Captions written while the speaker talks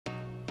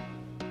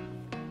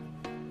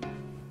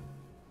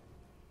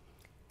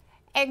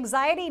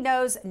Anxiety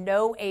knows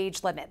no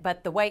age limit,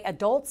 but the way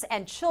adults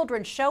and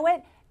children show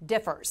it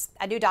differs.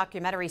 A new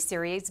documentary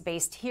series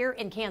based here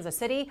in Kansas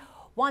City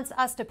wants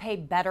us to pay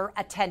better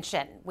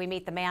attention. We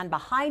meet the man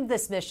behind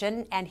this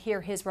mission and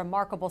hear his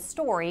remarkable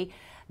story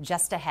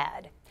just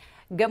ahead.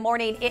 Good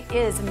morning. It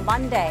is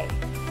Monday,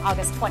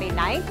 August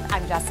 29th.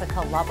 I'm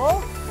Jessica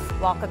Lovell.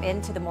 Welcome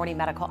into the Morning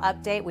Medical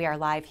Update. We are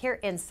live here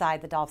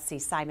inside the Dolph C.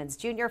 Simons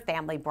Jr.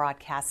 Family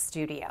Broadcast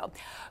Studio.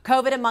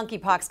 COVID and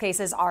monkeypox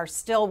cases are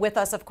still with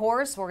us, of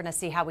course. We're going to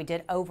see how we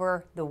did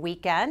over the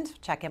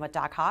weekend. Check in with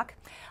Doc Hawk.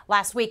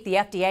 Last week, the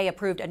FDA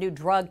approved a new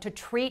drug to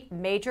treat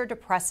major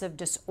depressive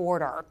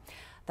disorder,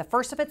 the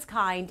first of its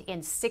kind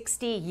in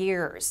 60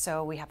 years.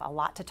 So we have a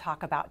lot to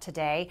talk about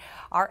today.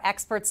 Our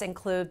experts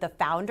include the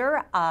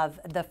founder of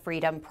the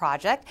Freedom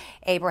Project,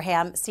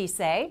 Abraham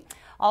Sisay.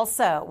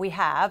 Also, we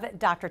have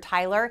Dr.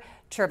 Tyler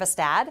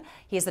Trivestad.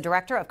 He is the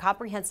Director of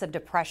Comprehensive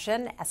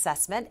Depression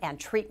Assessment and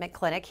Treatment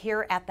Clinic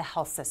here at the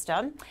health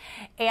system.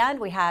 And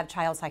we have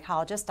child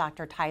psychologist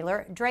Dr.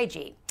 Tyler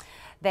Dragey.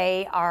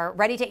 They are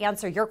ready to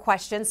answer your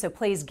questions, so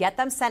please get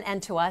them sent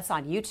in to us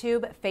on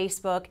YouTube,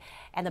 Facebook,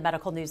 and the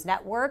Medical News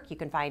Network. You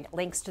can find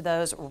links to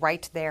those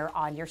right there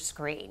on your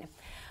screen.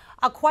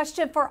 A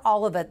question for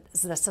all of us.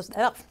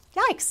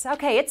 Yikes.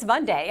 Okay, it's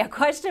Monday. A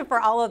question for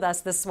all of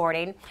us this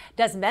morning.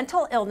 Does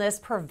mental illness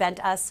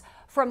prevent us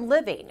from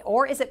living,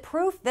 or is it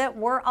proof that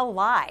we're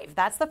alive?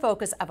 That's the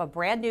focus of a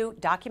brand new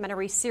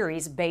documentary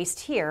series based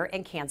here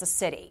in Kansas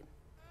City.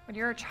 When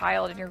you're a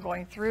child and you're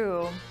going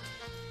through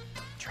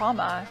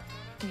trauma,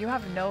 you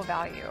have no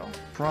value.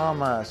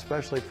 Trauma,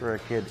 especially for a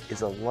kid,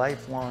 is a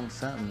lifelong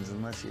sentence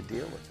unless you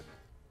deal with it.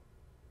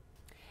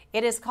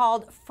 It is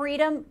called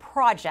Freedom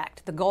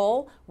Project. The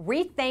goal,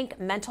 rethink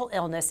mental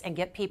illness and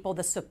get people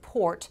the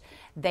support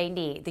they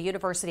need. The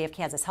University of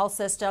Kansas Health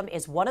System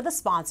is one of the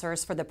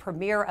sponsors for the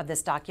premiere of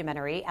this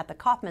documentary at the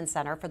Kaufman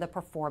Center for the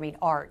Performing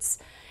Arts.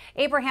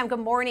 Abraham, good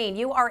morning.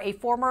 You are a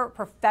former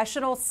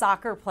professional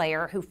soccer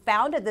player who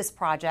founded this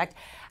project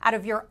out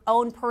of your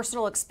own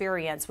personal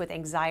experience with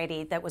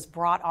anxiety that was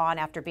brought on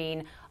after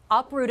being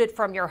uprooted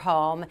from your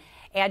home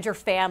and your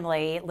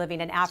family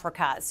living in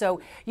Africa.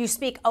 So you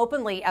speak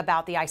openly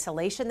about the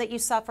isolation that you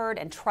suffered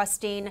and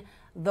trusting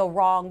the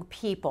wrong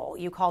people.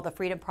 You call the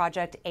Freedom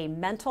Project a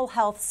mental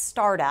health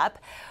startup.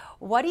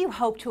 What do you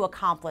hope to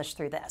accomplish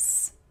through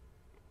this?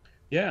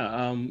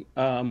 Yeah,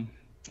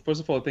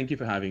 first of all, thank you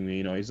for having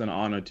me. It's an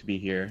honor to be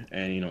here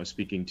and,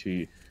 speaking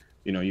to,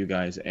 you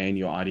guys and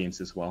your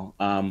audience as well.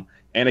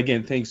 And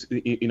again, thank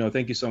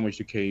you so much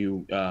to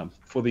KU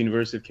for the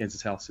University of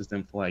Kansas Health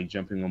System for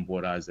jumping on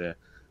board as a,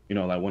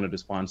 one of the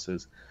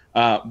sponsors.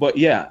 But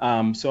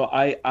yeah, so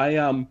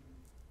I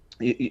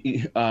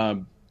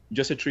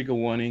just a trigger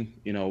warning,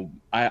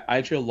 I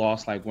actually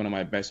lost one of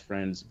my best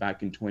friends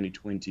back in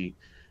 2020,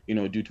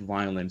 due to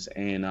violence.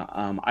 And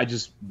I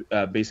just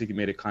basically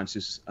made a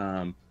conscious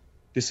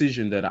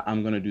decision that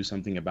I'm going to do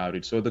something about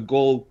it. So the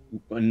goal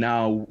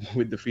now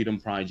with the Freedom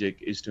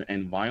Project is to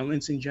end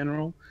violence in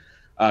general.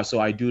 So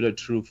I do that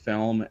through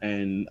film,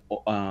 and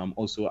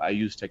also I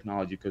use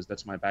technology because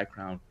that's my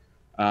background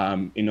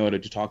in order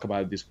to talk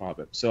about this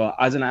problem. So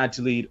as an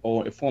athlete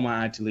or a former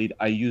athlete,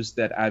 I use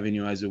that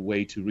avenue as a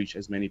way to reach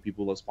as many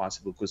people as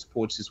possible, because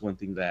sports is one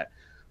thing that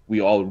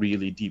we all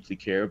really deeply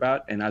care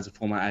about. And as a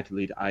former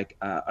athlete, I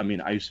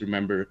used to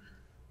remember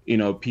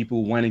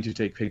people wanting to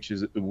take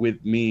pictures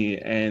with me,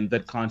 and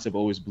that concept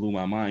always blew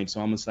my mind.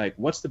 So I'm just like,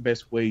 what's the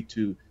best way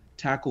to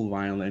tackle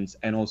violence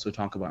and also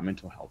talk about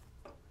mental health?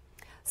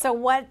 So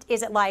what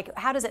is it like?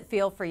 How does it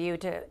feel for you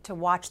to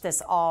watch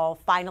this all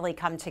finally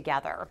come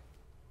together?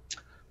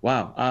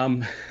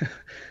 Wow.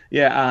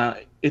 Yeah,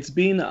 it's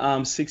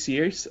been 6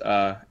 years,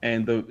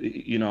 and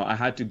I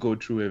had to go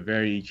through a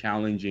very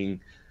challenging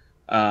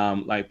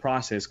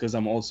process, because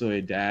I'm also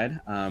a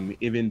dad.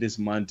 Even this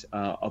month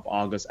of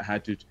August, I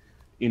had to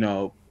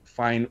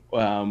find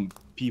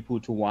people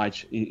to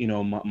watch,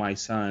 my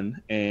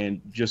son,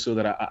 and just so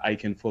that I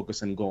can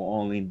focus and go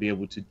all in, be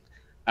able to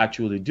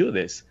actually do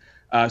this.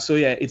 So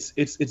yeah,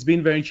 it's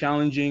been very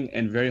challenging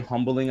and very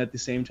humbling at the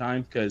same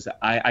time, because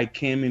I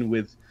came in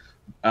with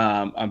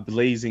a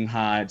blazing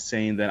hot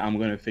saying that I'm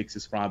going to fix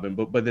this problem.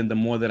 But then the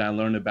more that I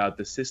learned about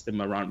the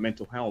system around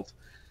mental health,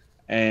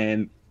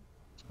 and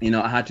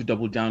I had to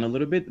double down a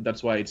little bit.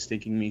 That's why it's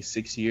taking me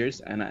 6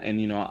 years. And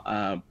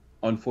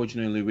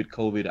unfortunately, with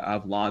COVID,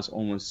 I've lost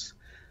almost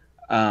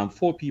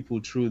 4 people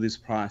through this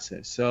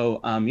process.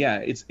 So yeah,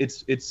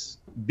 it's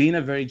been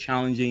a very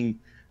challenging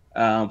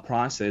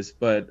process.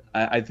 But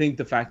I think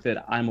the fact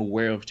that I'm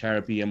aware of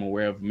therapy, I'm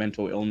aware of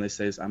mental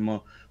illnesses, I'm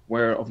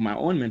aware of my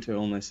own mental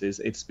illnesses,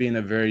 it's been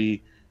a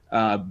very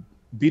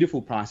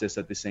beautiful process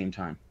at the same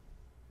time.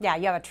 Yeah,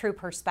 you have a true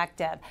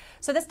perspective.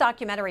 So this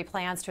documentary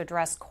plans to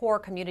address core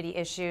community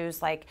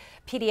issues like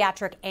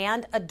pediatric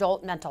and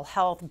adult mental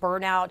health,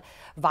 burnout,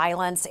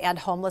 violence, and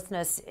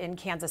homelessness in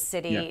Kansas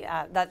City.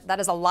 Yeah. That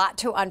is a lot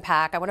to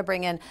unpack. I want to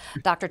bring in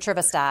Dr.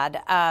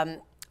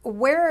 Trivestad.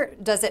 Where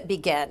does it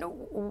begin?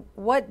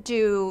 What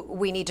do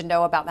we need to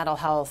know about mental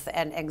health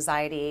and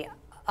anxiety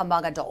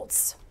among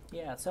adults?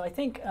 Yeah, so I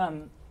think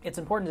it's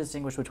important to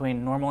distinguish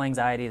between normal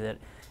anxiety that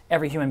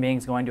every human being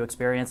is going to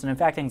experience, and in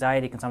fact,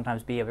 anxiety can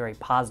sometimes be a very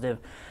positive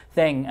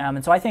thing.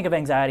 And so I think of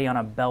anxiety on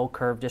a bell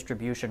curve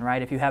distribution,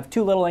 right? If you have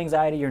too little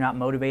anxiety, you're not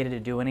motivated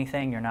to do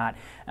anything, you're not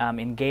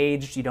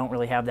engaged, you don't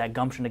really have that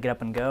gumption to get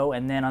up and go.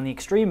 And then on the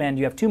extreme end,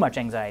 you have too much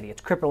anxiety.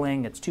 It's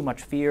crippling, it's too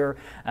much fear.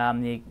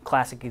 The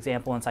classic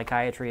example in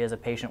psychiatry is a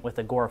patient with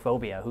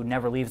agoraphobia who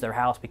never leaves their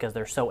house because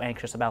they're so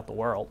anxious about the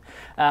world.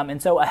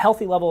 And so a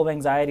healthy level of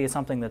anxiety is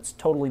something that's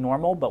totally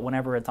normal, but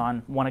whenever it's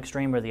on one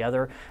extreme or the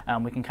other,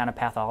 we can kind of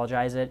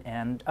pathologize it.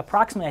 And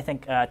approximately, I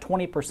think,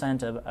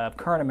 20% of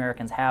current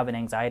Americans have an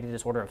anxiety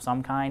disorder of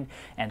some kind,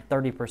 and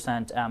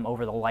 30%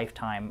 over the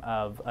lifetime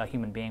of a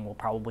human being will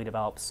probably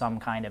develop some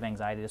kind of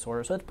anxiety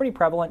disorder. So it's pretty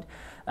prevalent,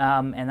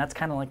 and that's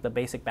kind of like the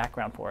basic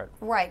background for it.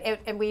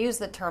 Right, and we use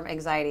the term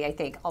anxiety, I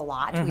think, a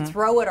lot. We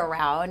throw it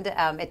around.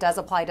 It does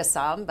apply to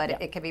some,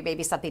 but it could be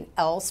maybe something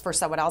else for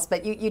someone else.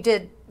 But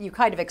you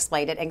kind of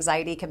explained it.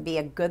 Anxiety can be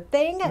a good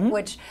thing,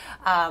 which,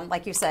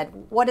 like you said,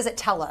 what does it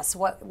tell us?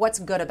 What's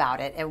good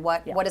about it, and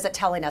what is it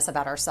telling us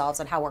about ourselves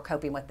and how we're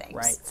coping with things?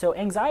 Right. So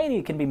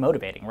anxiety can be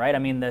motivating, right? I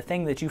mean, the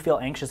thing that you feel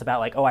anxious about,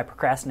 like, oh, I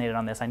procrastinated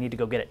on this, I need to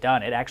go get it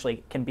done, it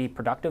actually can be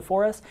productive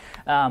for us.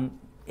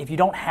 If you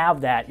don't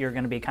have that, you're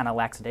going to be kind of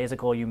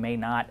lackadaisical. You may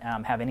not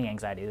have any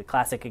anxiety. The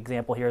classic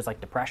example here is like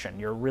depression.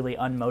 You're really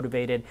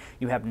unmotivated.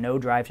 You have no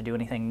drive to do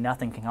anything.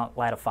 Nothing can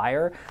light a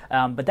fire.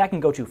 But that can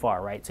go too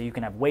far, right? So you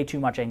can have way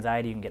too much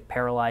anxiety. You can get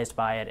paralyzed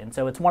by it. And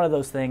so it's one of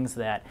those things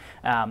that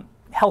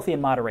healthy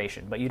in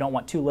moderation, but you don't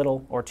want too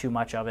little or too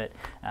much of it.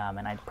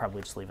 And I'd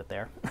probably just leave it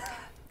there.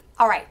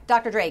 All right,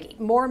 Dr. Draghi,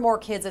 more and more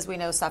kids, as we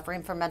know,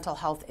 suffering from mental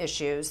health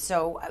issues.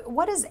 So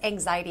what does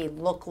anxiety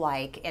look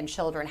like in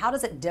children? How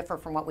does it differ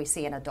from what we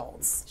see in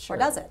adults? Sure. Or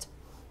does it?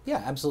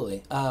 Yeah,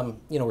 absolutely.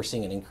 We're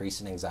seeing an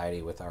increase in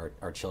anxiety with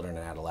our children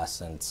and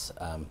adolescents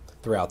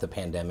throughout the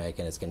pandemic,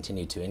 and it's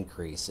continued to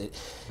increase. It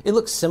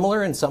looks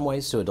similar in some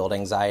ways to adult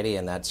anxiety,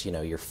 and that's,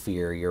 your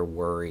fear, your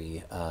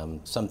worry,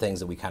 some things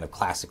that we kind of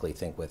classically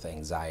think with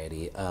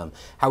anxiety.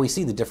 How we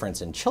see the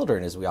difference in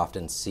children is we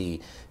often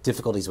see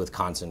difficulties with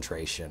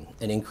concentration,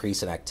 an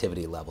increase in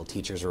activity level.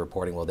 Teachers are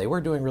reporting, well, they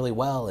were doing really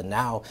well, and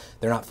now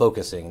they're not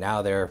focusing.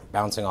 Now they're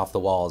bouncing off the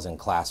walls in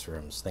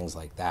classrooms, things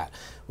like that.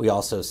 We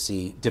also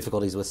see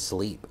difficulties with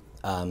sleep,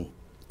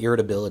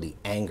 irritability,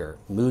 anger,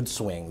 mood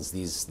swings,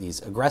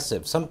 these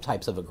aggressive, some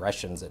types of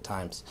aggressions at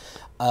times,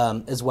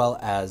 as well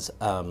as,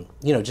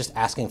 just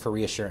asking for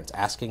reassurance,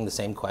 asking the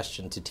same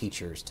question to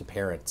teachers, to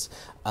parents,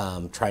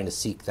 trying to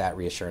seek that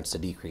reassurance to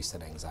decrease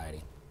that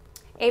anxiety.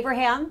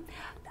 Abraham,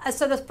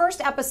 so the first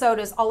episode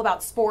is all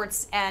about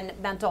sports and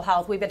mental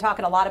health. We've been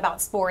talking a lot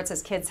about sports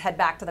as kids head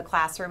back to the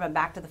classroom and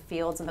back to the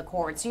fields and the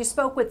courts. You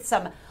spoke with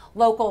some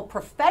local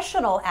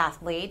professional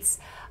athletes.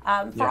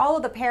 For all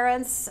of the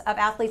parents of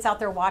athletes out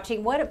there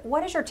watching,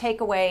 what is your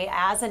takeaway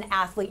as an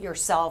athlete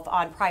yourself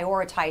on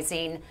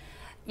prioritizing,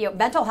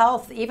 mental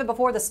health even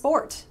before the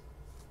sport?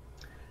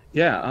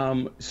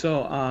 Yeah.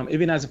 So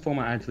even as a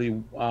former athlete,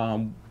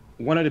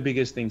 one of the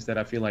biggest things that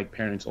I feel like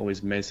parents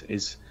always miss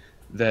is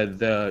that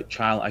the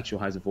child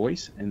actually has a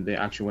voice and they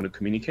actually want to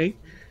communicate.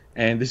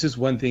 And this is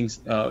one thing,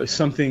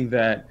 something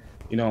that,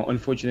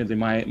 unfortunately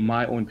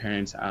my own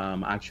parents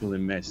actually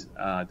miss.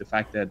 The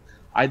fact that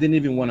I didn't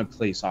even want to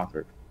play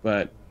soccer,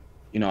 but,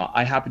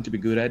 I happened to be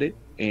good at it,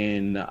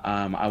 and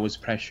I was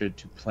pressured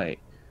to play.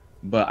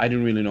 But I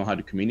didn't really know how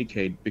to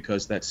communicate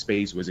because that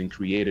space wasn't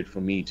created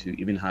for me to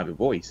even have a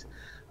voice,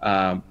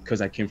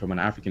 because I came from an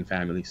African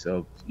family.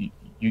 So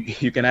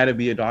you can either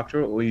be a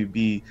doctor or you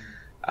be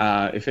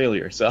a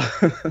failure. So,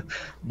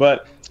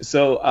 but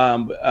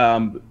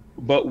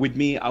with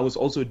me, I was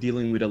also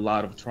dealing with a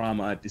lot of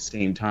trauma at the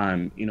same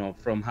time,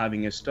 from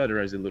having a stutter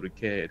as a little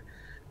kid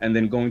and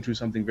then going through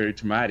something very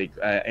traumatic.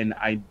 And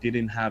I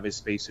didn't have a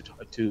space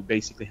to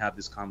basically have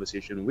this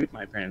conversation with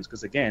my parents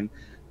because, again,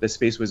 the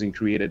space wasn't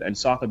created. And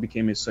soccer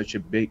became such a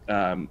big,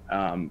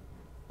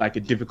 like a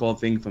difficult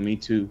thing for me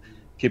to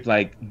keep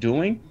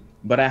doing.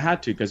 But I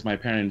had to because my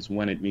parents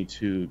wanted me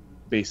to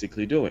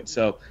basically do it.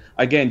 So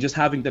again, just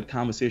having that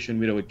conversation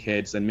with our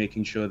kids and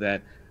making sure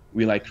that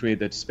we create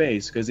that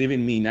space, because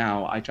even me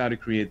now, I try to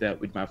create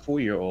that with my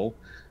 4-year-old,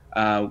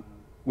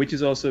 which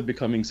is also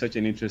becoming such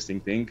an interesting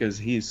thing because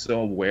he's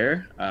so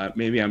aware.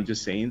 Maybe I'm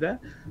just saying that,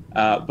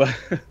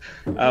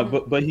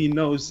 but he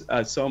knows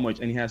so much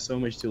and he has so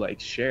much to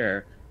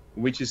share,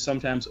 which is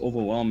sometimes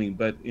overwhelming.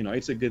 But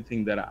it's a good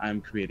thing that I'm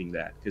creating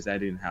that because I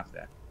didn't have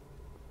that.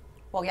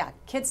 Well, yeah,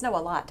 kids know a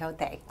lot, don't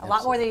they? A Absolutely.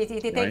 lot more than you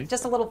think. Right.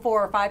 Just a little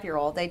 4 or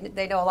 5-year-old,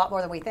 they know a lot more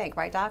than we think,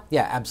 right, Doc?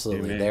 Yeah,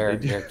 absolutely.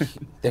 Amen.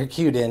 They're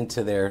cued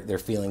into their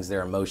feelings,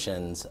 their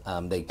emotions.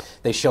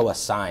 They show us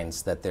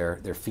signs that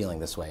they're feeling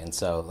this way, and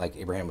so, like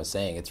Abraham was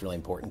saying, it's really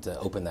important to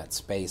open that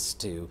space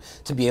to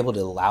be able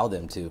to allow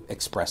them to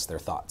express their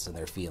thoughts and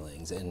their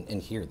feelings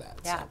and hear that.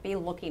 Yeah, So. be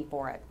looking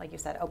for it, like you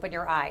said. Open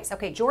your eyes.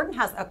 Okay, Jordan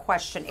has a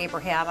question,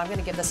 Abraham. I'm going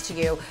to give this to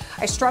you.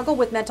 I struggle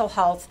with mental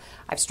health.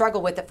 I've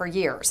struggled with it for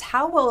years.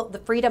 How will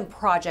the Freedom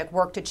Project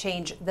work to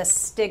change the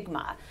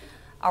stigma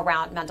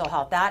around mental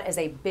health? That's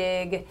a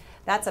big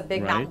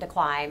Right. mountain to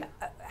climb.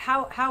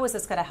 how is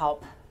this going to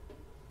help?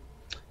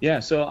 Yeah,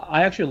 so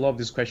I actually love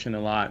this question a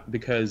lot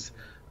because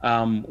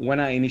when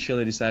I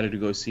initially decided to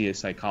go see a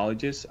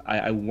psychologist,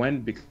 I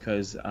went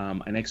because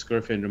an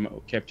ex-girlfriend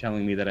kept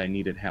telling me that I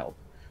needed help.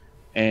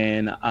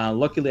 And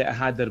luckily, I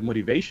had that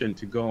motivation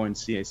to go and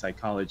see a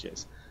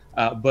psychologist.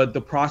 But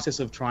the process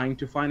of trying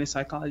to find a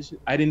psychologist,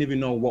 I didn't even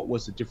know what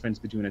was the difference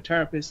between a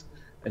therapist,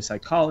 a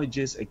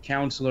psychologist, a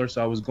counselor.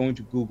 So I was going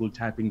to Google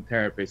typing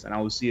therapist, and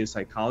I would see a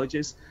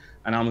psychologist.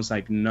 And I was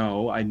like,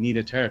 no, I need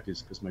a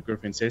therapist because my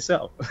girlfriend says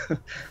so.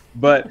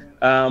 But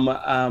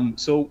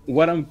so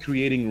what I'm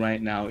creating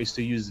right now is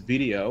to use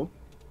video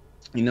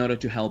in order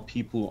to help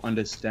people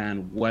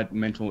understand what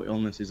mental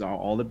illnesses are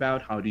all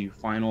about. How do you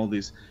find all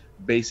this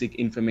basic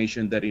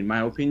information that, in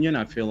my opinion,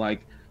 I feel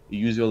like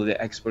usually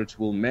the experts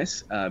will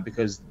miss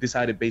because these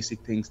are the basic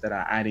things that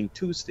are adding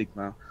to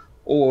stigma.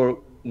 Or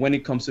when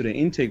it comes to the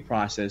intake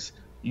process,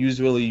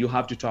 usually you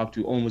have to talk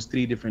to almost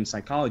 3 different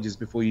psychologists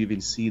before you even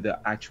see the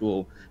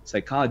actual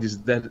psychologist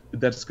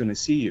that's going to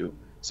see you.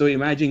 So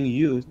imagine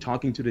you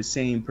talking to the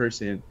same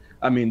person,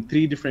 3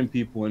 different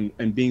people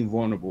and being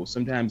vulnerable.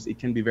 Sometimes it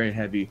can be very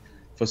heavy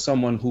for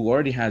someone who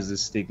already has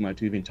this stigma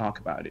to even talk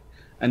about it.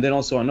 And then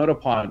also another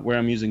part where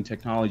I'm using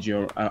technology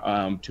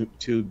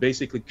to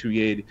basically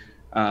create,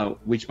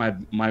 which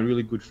my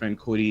really good friend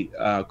Cody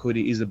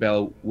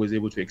Isabel was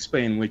able to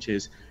explain, which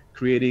is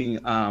creating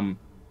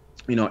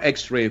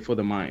X-ray for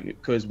the mind.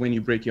 Because when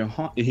you break your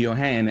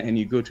hand and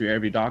you go to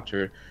every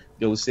doctor,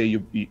 they will say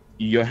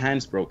your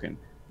hand's broken.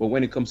 But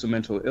when it comes to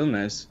mental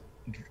illness,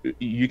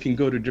 you can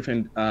go to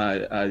different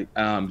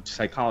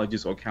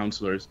psychologists or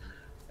counselors,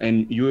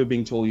 and you are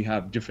being told you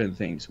have different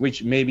things,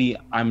 which maybe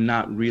I'm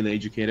not really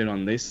educated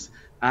on this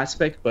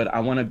aspect, but I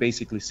want to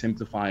basically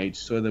simplify it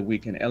so that we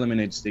can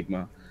eliminate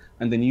stigma.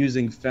 And then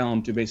using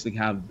film to basically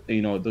have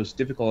those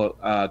difficult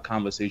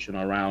conversation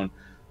around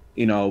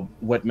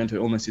what mental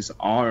illnesses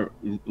are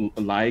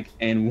like,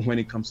 and when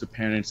it comes to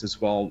parents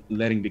as well,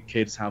 letting the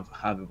kids have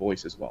a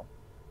voice as well.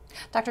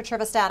 Dr.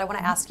 Trivestad, I want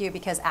to ask you,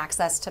 because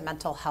access to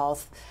mental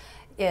health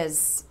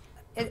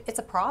it's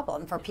a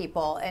problem for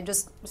people, and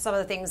just some of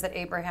the things that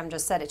Abraham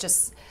just said, it's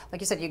just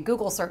like you said, you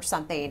Google search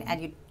something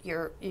and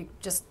you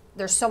just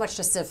there's so much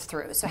to sift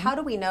through. So how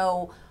do we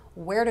know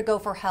where to go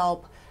for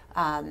help?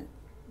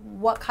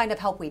 What kind of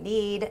help we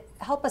need?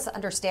 Help us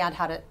understand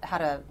how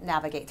to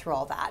navigate through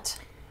all that.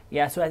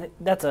 Yeah, so I think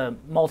that's a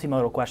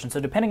multimodal question. So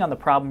depending on the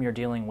problem you're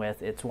dealing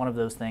with, it's one of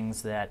those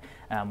things that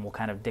will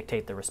kind of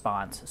dictate the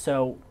response.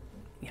 So,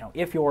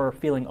 if you're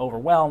feeling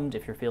overwhelmed,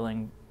 if you're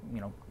feeling,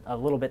 a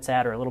little bit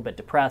sad or a little bit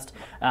depressed,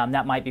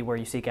 that might be where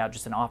you seek out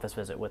just an office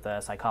visit with a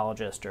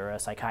psychologist or a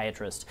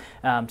psychiatrist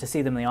to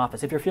see them in the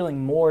office. If you're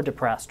feeling more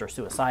depressed or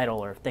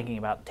suicidal or thinking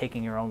about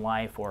taking your own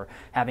life or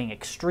having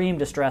extreme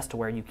distress to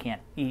where you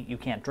can't eat, you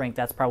can't drink,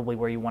 that's probably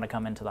where you want to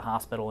come into the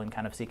hospital and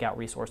kind of seek out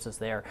resources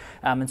there.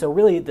 And so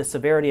really the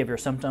severity of your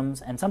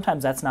symptoms, and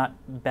sometimes that's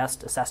not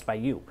best assessed by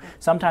you.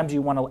 Sometimes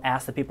you want to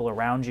ask the people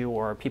around you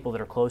or people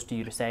that are close to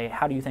you to say,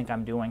 how do you think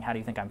I'm doing? How do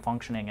you think I'm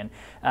functioning?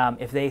 And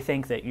if they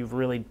think that you've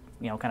really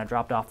kind of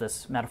dropped off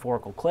this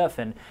metaphorical cliff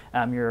and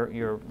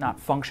you're not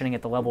functioning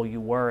at the level you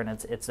were, and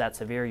it's that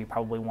severe, you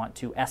probably want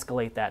to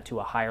escalate that to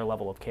a higher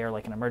level of care,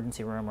 like an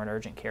emergency room or an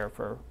urgent care,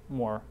 for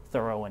more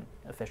thorough and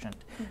efficient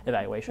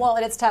evaluation. Well,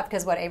 and it's tough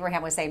because what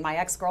Abraham was saying, my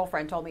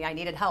ex-girlfriend told me I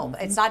needed help.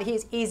 Mm-hmm. It's not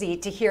easy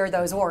to hear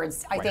those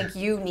words. I think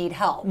you need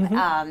help.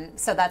 Mm-hmm.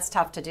 So that's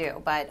tough to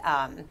do. But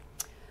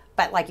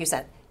like you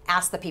said,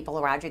 ask the people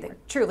around you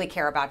that truly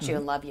care about you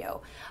and love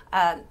you.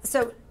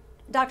 So,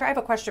 Doctor, I have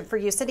a question for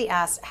you. Cindy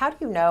asked, how do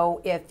you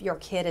know if your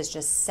kid is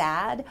just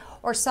sad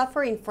or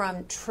suffering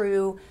from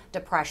true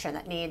depression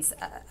that needs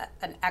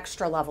an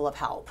extra level of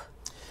help?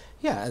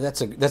 Yeah,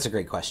 that's a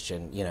great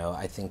question.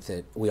 I think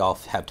that we all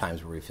have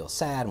times where we feel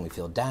sad and we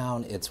feel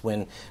down. It's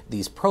when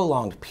these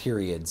prolonged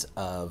periods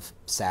of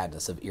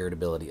sadness, of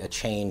irritability, a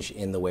change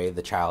in the way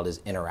the child is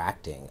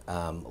interacting,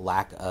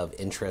 lack of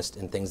interest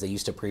in things they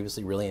used to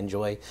previously really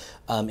enjoy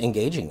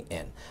engaging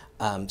in.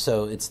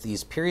 So it's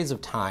these periods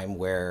of time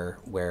where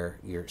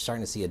you're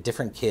starting to see a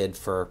different kid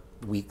for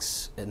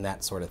weeks and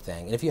that sort of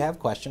thing. And if you have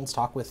questions,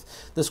 talk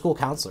with the school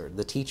counselor,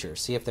 the teacher,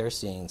 see if they're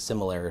seeing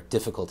similar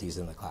difficulties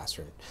in the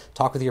classroom.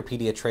 Talk with your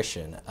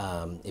pediatrician.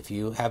 If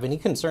you have any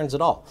concerns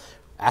at all,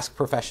 ask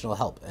professional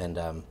help,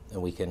 and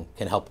we can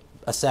help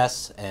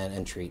assess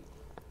and treat.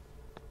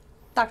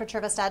 Dr.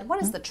 Trivestad,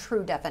 what is the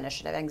true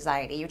definition of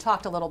anxiety? You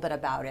talked a little bit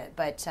about it,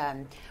 but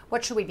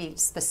what should we be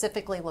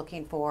specifically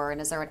looking for,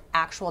 and is there an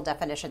actual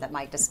definition that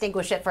might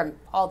distinguish it from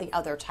all the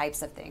other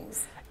types of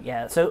things?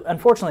 Yeah, so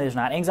unfortunately there's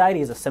not. Anxiety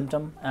is a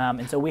symptom,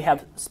 and so we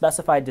have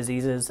specified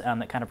diseases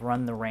that kind of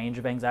run the range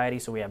of anxiety.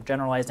 So we have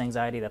generalized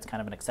anxiety, that's kind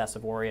of an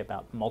excessive worry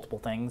about multiple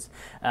things.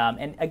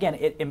 And again,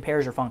 it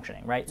impairs your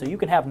functioning, right? So you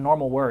can have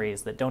normal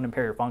worries that don't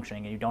impair your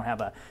functioning and you don't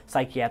have a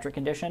psychiatric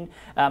condition.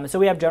 So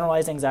we have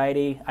generalized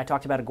anxiety. I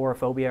talked about agoraphobic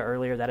agoraphobia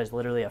earlier. That is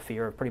literally a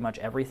fear of pretty much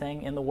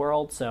everything in the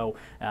world. So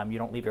you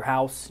don't leave your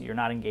house, you're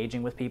not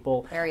engaging with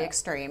people. Very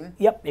extreme.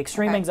 Yep,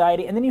 extreme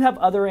anxiety. And then you have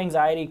other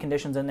anxiety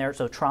conditions in there.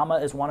 So trauma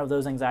is one of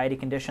those anxiety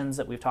conditions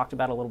that we've talked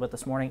about a little bit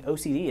this morning.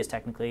 OCD is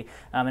technically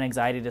an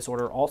anxiety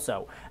disorder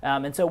also.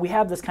 And so we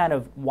have this kind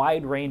of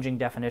wide-ranging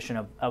definition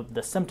of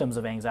the symptoms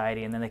of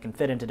anxiety, and then they can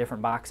fit into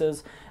different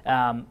boxes.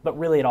 But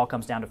really it all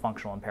comes down to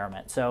functional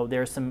impairment. So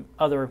there's some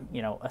other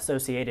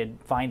associated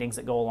findings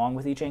that go along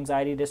with each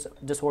anxiety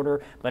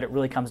disorder, but it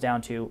really comes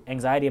down to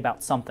anxiety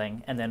about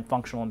something and then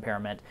functional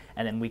impairment,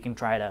 and then we can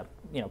try to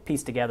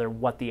piece together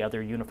what the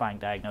other unifying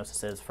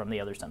diagnosis is from the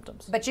other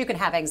symptoms. But you can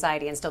have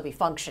anxiety and still be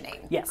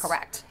functioning. Yes.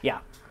 Correct. Yeah.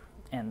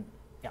 And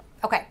yeah.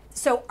 Okay.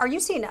 So are you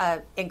seeing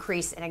an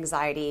increase in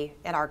anxiety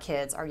in our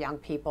kids, our young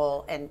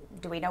people, and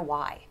do we know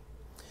why?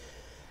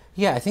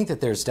 Yeah, I think that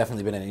there's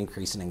definitely been an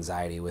increase in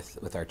anxiety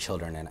with our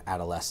children and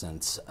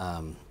adolescents.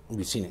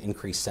 We've seen an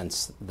increase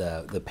since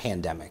the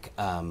pandemic.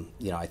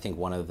 I think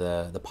one of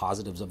the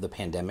positives of the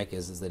pandemic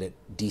is that it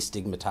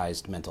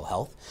destigmatized mental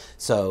health.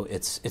 So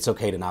it's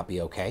okay to not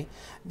be okay,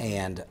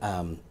 and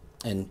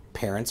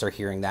parents are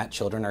hearing that,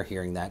 children are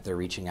hearing that, they're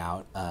reaching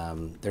out.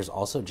 There's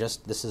also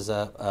this is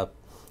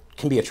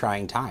can be a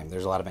trying time.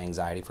 There's a lot of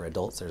anxiety for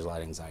adults. There's a lot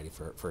of anxiety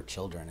for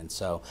children. And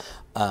so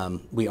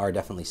we are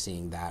definitely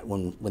seeing that.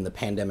 When the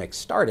pandemic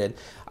started,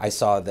 I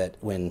saw that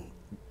when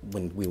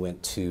we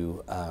went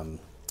to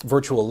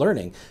virtual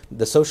learning,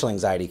 the social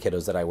anxiety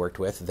kiddos that I worked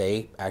with,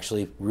 they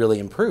actually really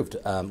improved,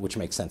 which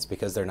makes sense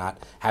because they're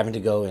not having to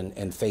go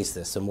and face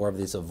this. So more of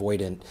this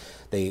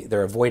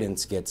their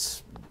avoidance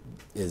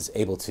is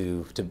able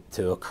to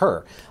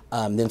occur.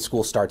 Then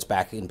school starts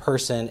back in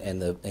person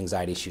and the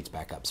anxiety shoots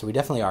back up. So we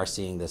definitely are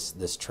seeing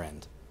this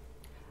trend.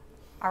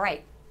 All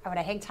right. I'm going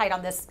to hang tight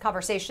on this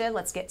conversation.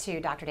 Let's get to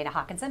Dr. Dana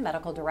Hawkinson,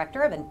 Medical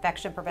Director of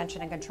Infection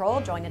Prevention and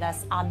Control, joining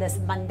us on this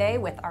Monday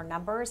with our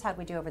numbers. How'd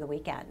we do over the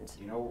weekend?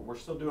 We're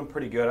still doing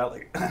pretty good.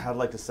 I'd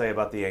like to say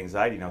about the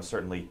anxiety,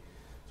 certainly,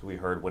 as we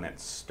heard when it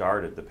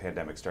started, the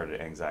pandemic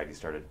started, anxiety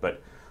started,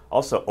 but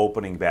also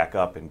opening back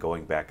up and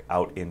going back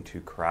out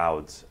into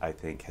crowds, I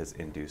think, has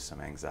induced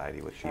some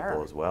anxiety with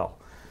people as well.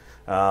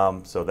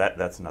 So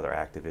that's another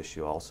active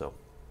issue also.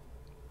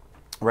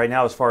 Right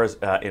now, as far as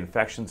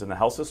infections in the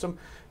health system,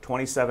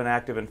 27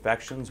 active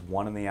infections,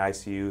 1 in the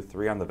ICU,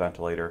 3 on the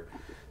ventilator,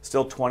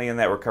 still 20 in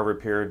that recovery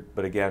period.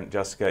 But again,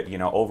 Jessica,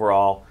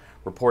 overall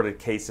reported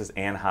cases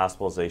and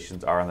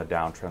hospitalizations are on the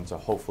downtrend. So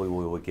hopefully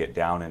we will get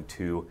down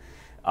into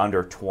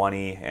under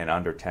 20 and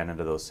under 10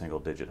 into those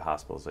single-digit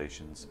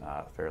hospitalizations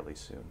fairly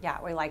soon.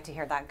 Yeah, we like to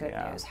hear that good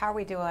news. How are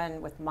we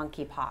doing with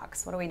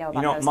monkeypox? What do we know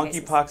about those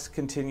cases? Monkeypox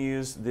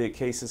continues. The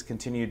cases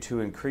continue to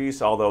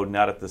increase, although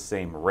not at the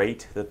same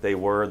rate that they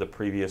were the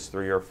previous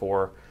 3 or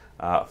 4,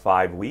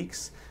 5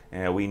 weeks.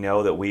 And we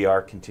know that we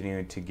are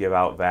continuing to give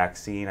out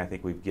vaccine. I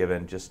think we've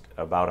given just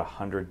about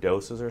 100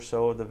 doses or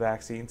so of the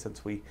vaccine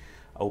since we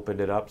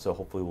opened it up. So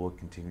hopefully we'll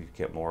continue to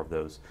get more of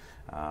those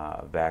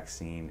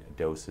vaccine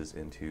doses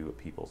into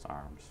people's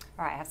arms.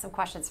 All right, I have some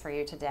questions for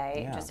you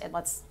today.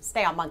 Let's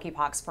stay on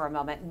monkeypox for a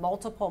moment.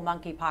 Multiple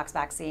monkeypox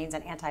vaccines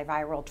and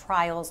antiviral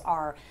trials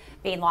are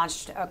being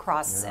launched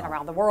across and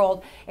around the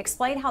world.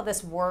 Explain how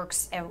this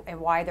works and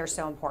why they're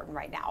so important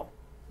right now.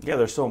 Yeah,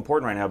 they're so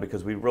important right now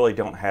because we really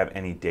don't have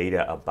any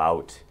data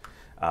about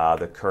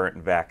the current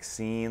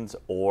vaccines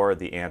or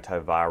the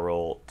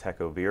antiviral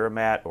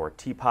tecovirimat or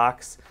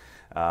TPOXX.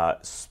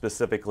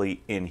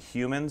 Specifically in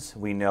humans,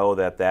 we know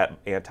that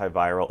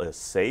antiviral is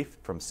safe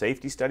from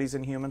safety studies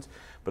in humans,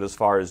 but as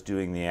far as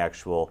doing the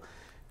actual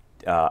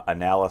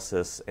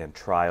analysis and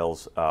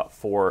trials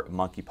for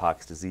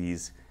monkeypox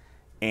disease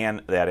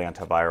and that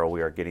antiviral,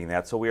 we are getting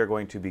that. So we are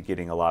going to be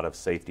getting a lot of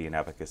safety and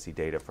efficacy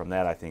data from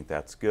that. I think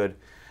that's good.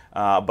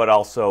 But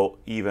also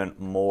even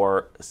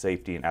more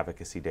safety and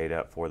efficacy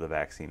data for the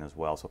vaccine as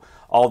well. So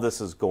all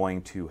this is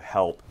going to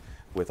help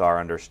with our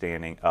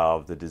understanding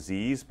of the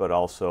disease, but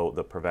also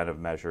the preventive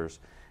measures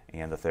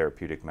and the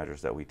therapeutic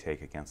measures that we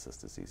take against this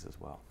disease as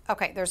well.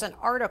 Okay, there's an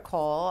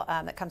article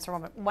that comes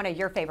from one of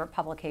your favorite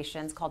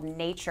publications called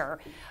Nature.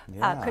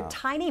 Could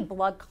tiny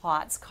blood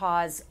clots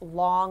cause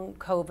long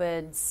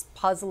COVIDs?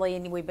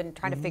 Puzzling. We've been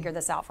trying to figure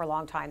this out for a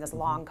long time, this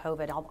long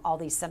COVID, all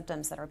these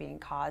symptoms that are being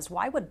caused.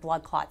 Why would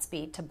blood clots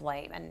be to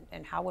blame,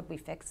 and how would we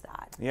fix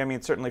that? Yeah, I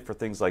mean, certainly for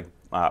things like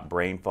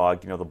brain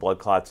fog, the blood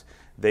clots,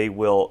 they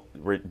will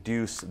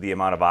reduce the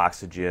amount of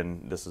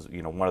oxygen. This is,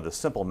 one of the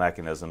simple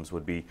mechanisms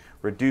would be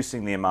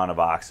reducing the amount of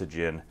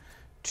oxygen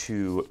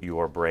to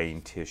your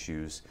brain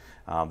tissues.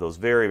 Those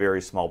very,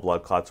 very small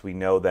blood clots, we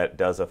know that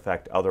does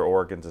affect other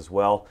organs as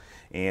well.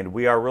 And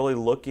we are really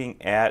looking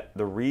at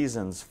the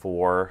reasons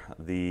for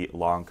the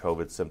long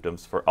COVID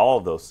symptoms, for all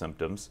of those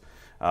symptoms.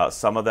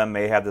 Some of them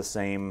may have the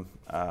same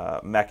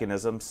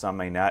mechanism, some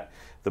may not.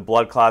 The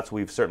blood clots,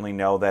 we've certainly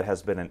know that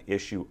has been an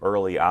issue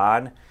early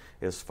on,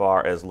 as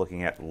far as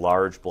looking at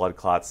large blood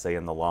clots, say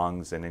in the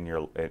lungs and in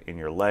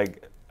your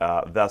leg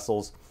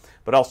vessels,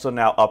 but also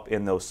now up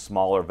in those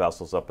smaller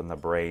vessels up in the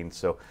brain.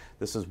 So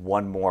this is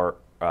one more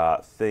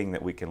thing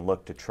that we can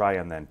look to try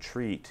and then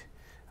treat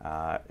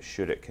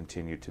should it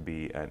continue to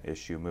be an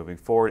issue moving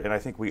forward. And I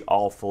think we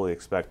all fully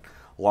expect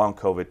long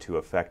COVID to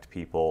affect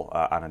people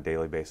on a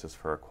daily basis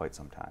for quite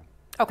some time.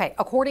 Okay,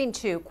 according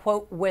to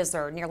Quote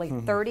Wizard, nearly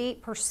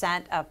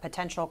 30% of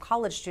potential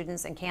college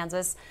students in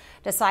Kansas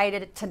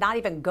decided to not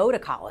even go to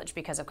college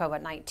because of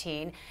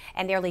COVID-19,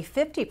 and nearly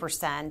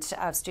 50%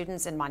 of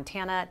students in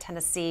Montana,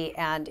 Tennessee,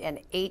 and in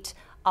 8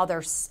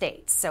 other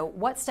states. So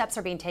what steps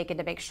are being taken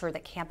to make sure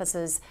that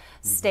campuses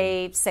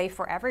stay safe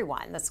for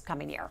everyone this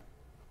coming year?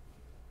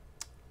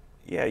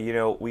 Yeah, you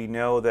know, we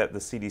know that the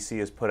CDC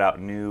has put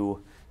out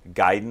new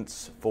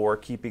guidance for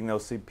keeping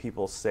those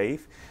people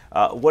safe.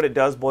 What it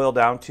does boil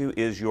down to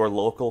is your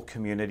local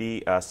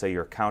community, say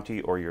your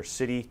county or your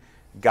city,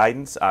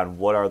 guidance on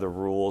what are the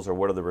rules or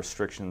what are the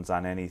restrictions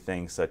on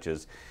anything such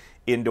as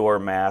indoor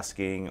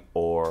masking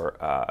or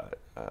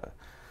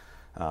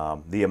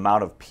the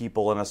amount of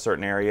people in a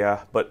certain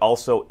area, but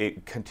also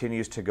it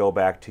continues to go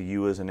back to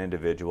you as an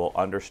individual,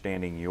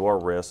 understanding your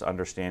risks,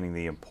 understanding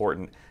the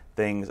important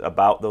things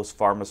about those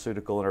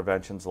pharmaceutical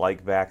interventions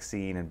like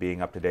vaccine and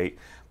being up to date,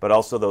 but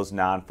also those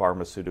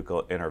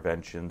non-pharmaceutical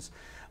interventions,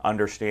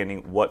 understanding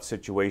what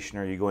situation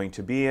are you going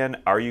to be in.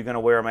 Are you going to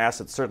wear a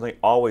mask? It's certainly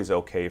always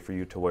okay for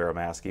you to wear a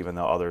mask even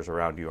though others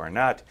around you are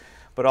not,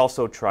 but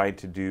also trying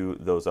to do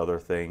those other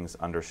things,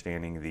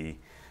 understanding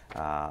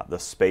the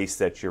space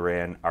that you're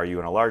in. Are you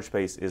in a large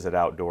space? Is it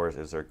outdoors?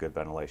 Is there good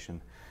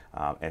ventilation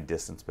and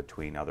distance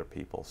between other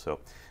people? So,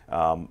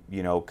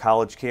 you know,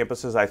 college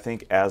campuses, I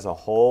think, as a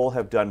whole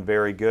have done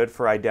very good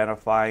for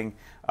identifying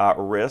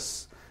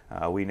risks.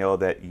 We know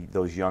that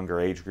those younger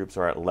age groups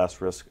are at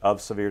less risk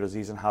of severe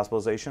disease and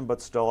hospitalization,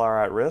 but still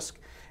are at risk,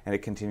 and it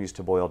continues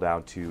to boil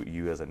down to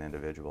you as an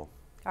individual.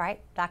 All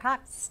right, Doc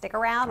Cox, stick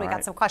around. We've right.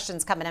 got some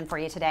questions coming in for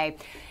you today.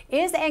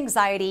 Is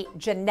anxiety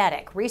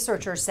genetic?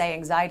 Researchers say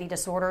anxiety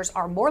disorders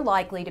are more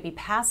likely to be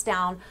passed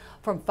down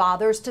from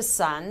fathers to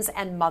sons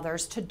and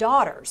mothers to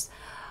daughters.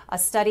 A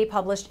study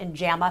published in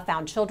JAMA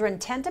found children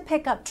tend to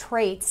pick up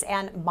traits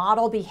and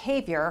model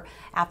behavior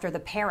after the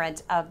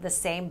parent of the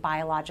same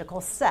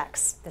biological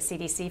sex. The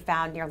CDC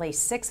found nearly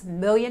 6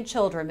 million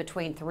children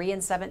between 3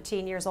 and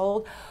 17 years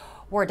old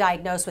were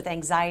diagnosed with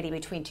anxiety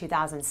between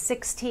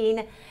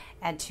 2016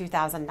 and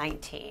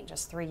 2019,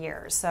 just 3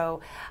 years. So,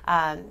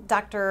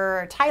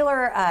 Dr.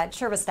 Tyler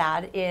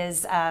Chervestad,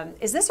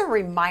 is this a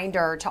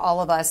reminder to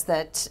all of us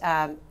that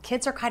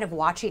kids are kind of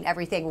watching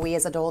everything we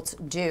as adults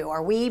do?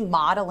 Are we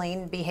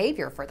modeling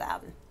behavior for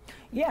them?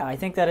 Yeah, I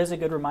think that is a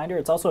good reminder.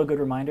 It's also a good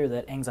reminder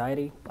that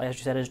anxiety, as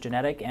you said, is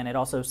genetic, and it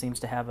also seems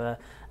to have a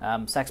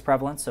sex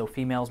prevalence. So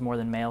females more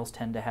than males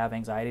tend to have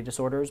anxiety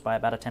disorders by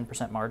about a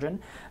 10% margin.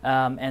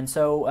 And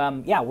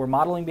so, yeah, we're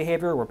modeling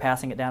behavior, we're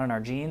passing it down in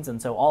our genes,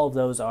 and so all of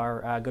those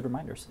are good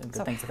reminders and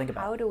good things to think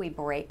about. How do we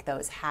break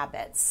those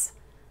habits?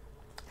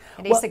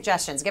 Any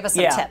suggestions? Give us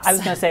some tips. I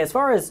was going to say, as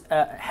far as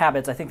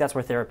habits, I think that's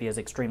where therapy is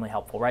extremely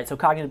helpful, right? So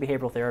cognitive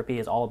behavioral therapy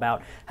is all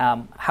about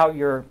how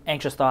your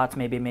anxious thoughts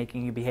may be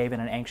making you behave in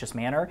an anxious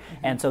manner,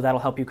 and so that'll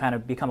help you kind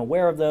of become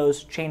aware of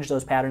those, change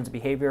those patterns of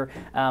behavior.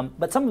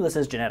 But some of this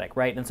is genetic,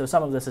 right? And so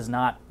some of this is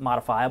not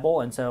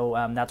modifiable, and so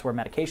that's where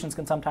medications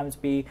can sometimes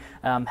be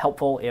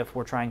helpful if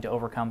we're trying to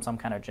overcome some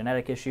kind of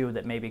genetic issue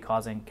that may be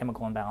causing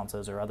chemical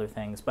imbalances or other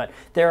things. But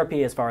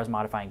therapy, as far as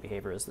modifying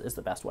behavior, is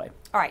the best way.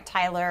 All right,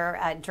 Tyler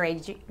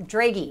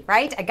Draghi,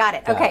 right? I got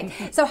it. Okay.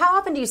 So how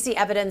often do you see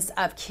evidence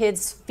of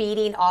kids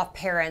feeding off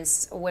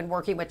parents when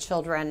working with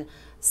children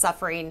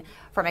suffering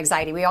from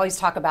anxiety? We always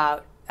talk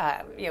about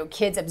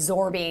kids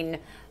absorbing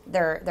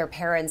their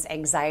parents'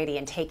 anxiety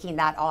and taking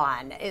that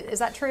on. Is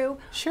that true?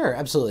 Sure,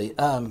 absolutely.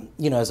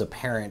 As a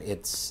parent,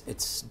 it's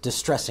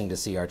distressing to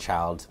see our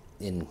child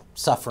in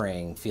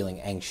suffering, feeling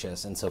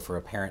anxious, and so for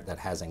a parent that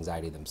has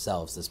anxiety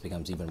themselves, this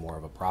becomes even more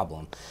of a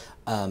problem.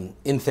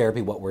 In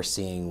therapy, what we're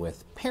seeing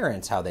with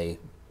parents, how they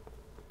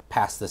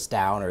pass this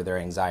down or their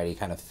anxiety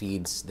kind of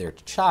feeds their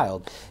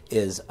child,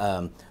 is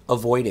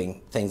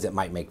avoiding things that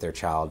might make their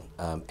child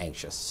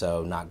anxious.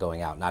 So not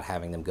going out, not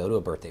having them go to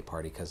a birthday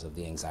party because of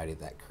the anxiety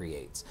that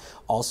creates.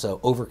 Also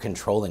over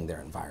controlling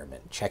their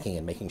environment, checking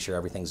and making sure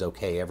everything's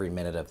okay every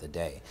minute of the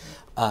day.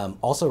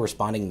 Also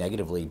responding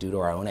negatively due to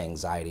our own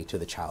anxiety to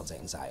the child's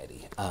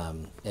anxiety,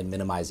 and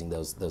minimizing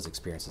those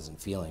experiences and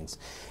feelings.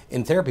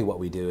 In therapy, what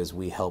we do is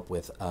we help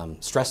with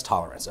stress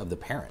tolerance of the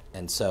parent.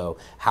 And so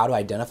how to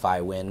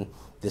identify when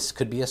this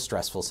could be a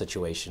stressful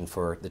situation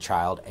for the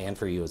child and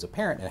for you as a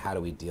parent, and how do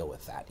we deal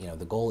with that?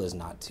 The goal is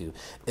not to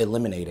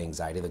eliminate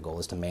anxiety, the goal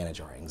is to manage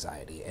our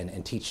anxiety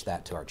and teach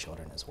that to our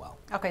children as well.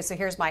 Okay, so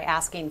here's my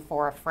asking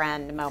for a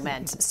friend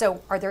moment.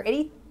 So are there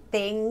any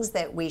things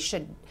that we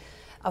should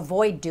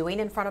avoid doing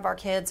in front of our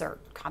kids, or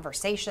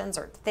conversations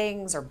or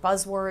things or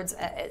buzzwords?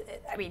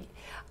 I mean,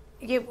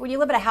 when you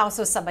live in a house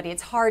with somebody,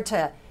 it's hard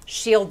to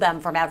shield them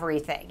from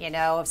everything.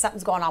 If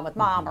something's going on with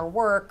mom or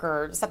work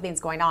or something's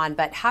going on,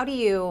 but how do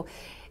you,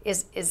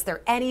 is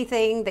there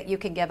anything that you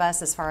can give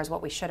us as far as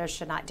what we should or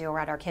should not do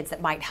around our kids that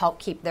might help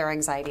keep their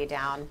anxiety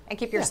down and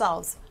keep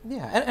yourselves?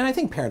 Yeah, and I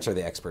think parents are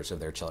the experts of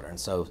their children.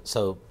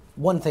 So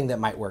one thing that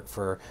might work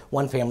for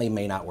one family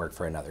may not work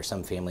for another.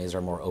 Some families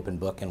are more open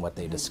book in what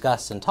they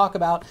discuss and talk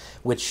about,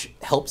 which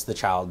helps the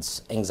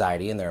child's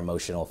anxiety and their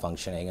emotional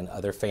functioning. And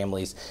other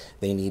families,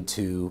 they need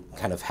to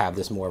kind of have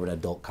this more of an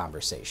adult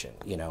conversation.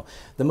 You know,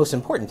 the most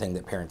important thing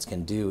that parents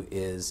can do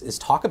is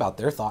talk about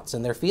their thoughts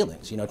and their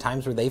feelings. You know,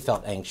 times where they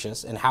felt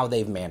anxious and how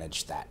they've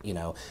managed that. You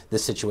know,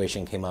 this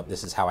situation came up,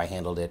 this is how I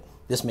handled it.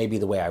 This may be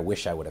the way I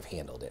wish I would have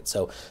handled it.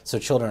 So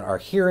children are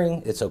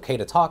hearing it's okay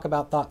to talk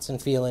about thoughts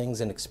and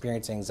feelings and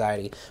experience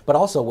anxiety, but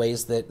also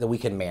ways that we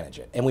can manage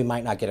it. And we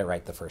might not get it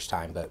right the first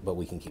time, but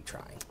we can keep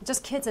trying.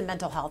 Just kids and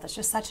mental health is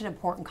just such an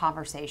important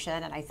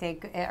conversation, and I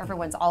think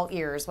everyone's all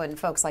ears when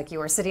folks like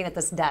you are sitting at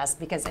this desk,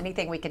 because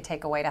anything we can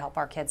take away to help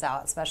our kids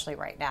out, especially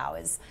right now,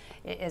 is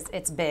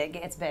it's big.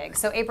 It's big.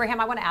 So Abraham,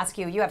 I want to ask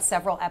you, you have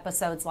several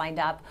episodes lined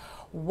up.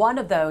 One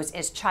of those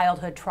is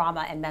childhood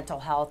trauma and mental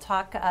health.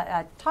 Talk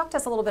to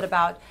us a little bit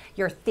about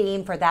your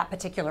theme for that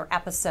particular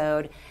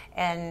episode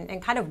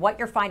and kind of what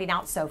you're finding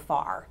out so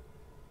far.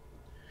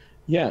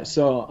 Yeah,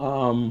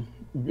 so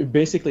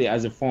basically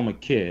as a former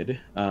kid,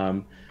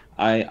 I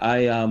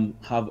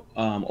have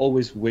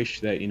always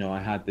wished that, I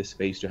had the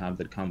space to have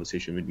that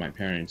conversation with my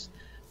parents.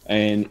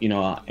 And,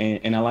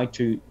 and I like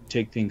to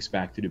take things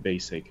back to the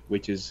basic,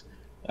 which is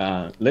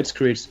let's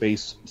create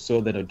space so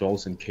that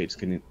adults and kids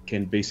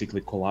can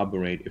basically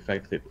collaborate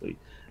effectively.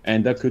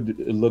 And that could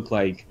look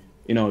like,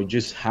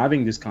 just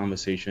having this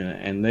conversation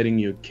and letting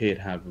your kid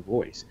have a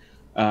voice.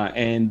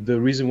 And the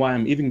reason why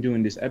I'm even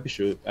doing this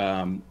episode,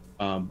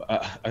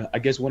 I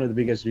guess one of the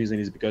biggest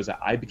reasons is because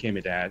I became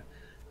a dad,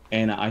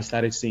 and I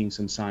started seeing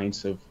some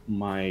signs of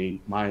my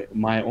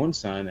own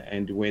son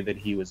and the way that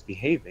he was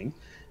behaving.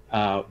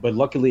 But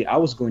luckily, I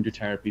was going to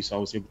therapy, so I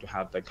was able to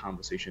have that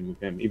conversation with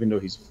him. Even though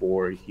he's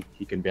 4,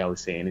 he can barely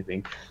say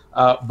anything.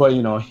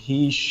 But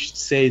he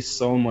says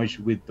so much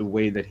with the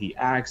way that he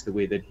acts, the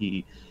way that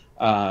he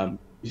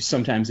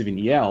sometimes even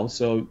yells.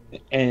 So,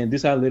 and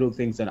these are little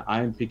things that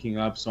I'm picking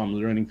up, so I'm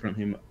learning from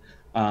him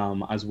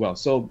as well.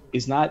 So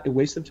it's not a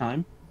waste of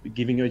time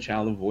giving your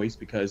child a voice,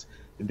 because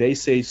they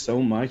say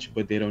so much,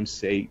 but they don't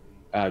say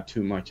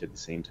too much at the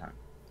same time.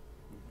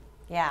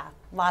 Yeah,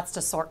 lots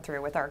to sort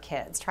through with our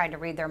kids, trying to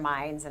read their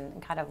minds and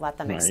kind of let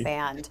them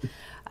expand.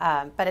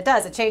 But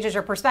it changes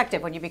your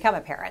perspective when you become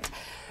a parent.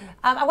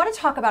 I want to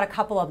talk about a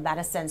couple of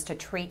medicines to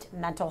treat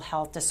mental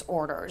health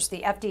disorders. The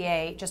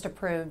FDA just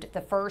approved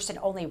the first and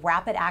only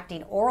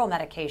rapid-acting oral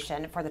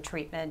medication for the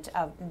treatment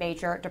of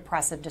major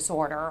depressive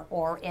disorder,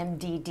 or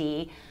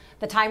MDD.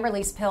 The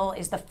time-release pill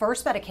is the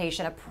first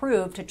medication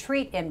approved to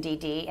treat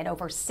MDD in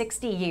over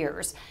 60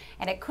 years,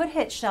 and it could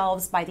hit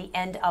shelves by the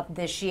end of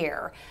this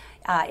year.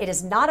 It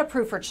is not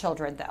approved for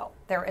children, though.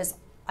 There is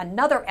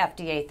another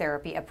FDA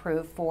therapy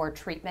approved for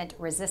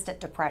treatment-resistant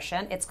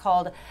depression. It's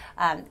called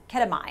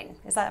ketamine.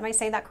 Am I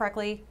saying that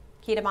correctly?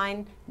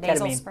 Ketamine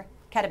nasal spray.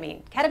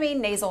 Ketamine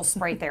nasal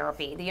spray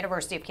therapy. The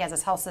University of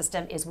Kansas Health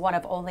System is one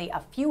of only a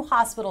few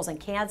hospitals in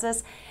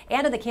Kansas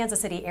and in the Kansas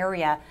City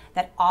area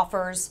that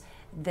offers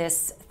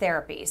this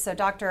therapy. So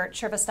Dr.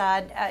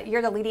 Trivestad,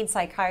 you're the leading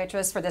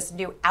psychiatrist for this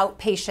new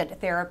outpatient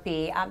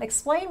therapy.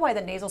 Explain why the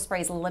nasal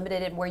spray is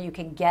limited and where you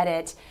can get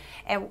it,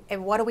 and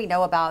what do we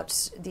know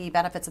about the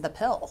benefits of the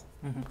pill?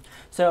 Mm-hmm.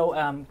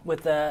 So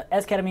with the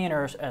esketamine,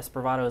 or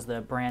Spravato is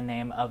the brand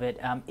name of it,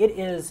 it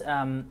is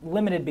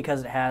limited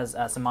because it has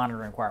some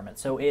monitoring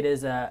requirements. So it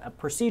is a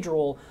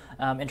procedural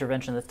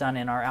intervention that's done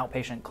in our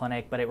outpatient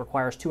clinic, but it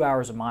requires 2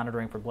 hours of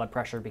monitoring for blood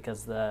pressure,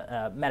 because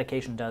the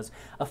medication does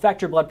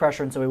affect your blood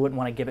pressure, and so we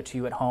wouldn't want to give it to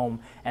you at home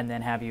and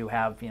then have you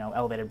have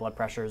elevated blood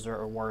pressures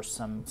or worse,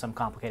 some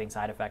complicating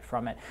side effect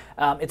from it.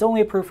 It's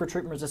only approved for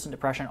treatment-resistant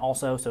depression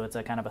also, so it's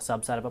a kind of a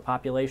subset of a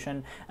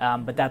population,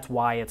 but that's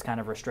why it's kind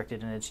of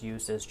restricted in its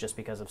use, is just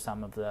because of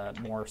some of the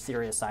more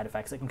serious side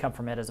effects that can come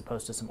from it, as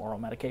opposed to some oral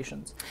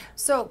medications.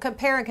 So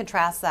compare and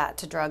contrast that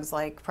to drugs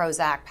like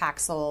Prozac,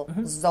 Paxil,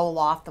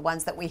 Zoloft, the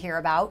ones that we hear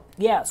about.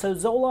 Yeah, so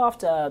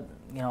Zoloft,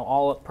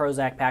 all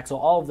Prozac, Paxil,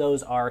 all of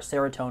those are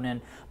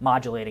serotonin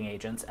modulating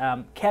agents.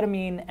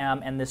 Ketamine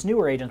and this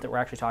newer agent that we're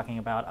actually talking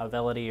about,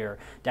 Auvelity or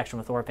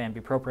dextromethorphan,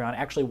 bupropion,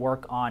 actually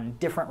work on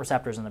different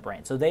receptors in the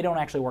brain. So they don't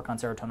actually work on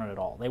serotonin at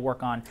all. They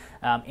work on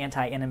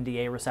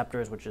anti-NMDA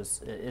receptors, which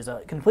is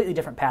a completely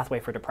different pathway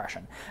for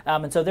depression.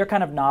 And so they're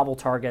kind of novel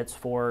targets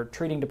for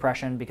treating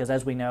depression, because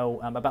as we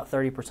know, about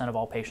 30% of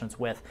all patients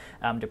with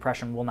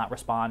depression will not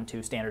respond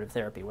to standard of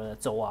therapy, whether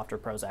it's Zoloft or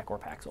Prozac or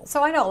Paxil.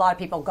 So I know a lot of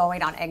people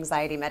going on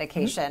anxiety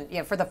medication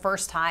for the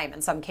first time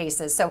in some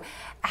cases. So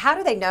how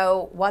do they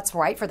know what's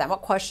right for them?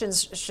 What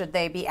questions should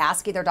they be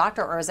asking their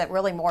doctor, or is it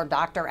really more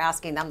doctor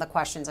asking them the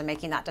questions and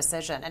making that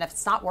decision? And if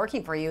it's not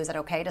working for you, is it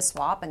okay to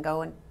swap and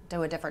go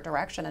to a different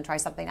direction and try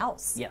something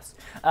else. Yes.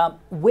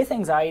 With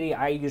anxiety,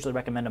 I usually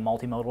recommend a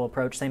multimodal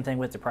approach. Same thing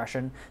with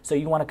depression. So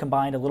you want to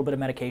combine a little bit of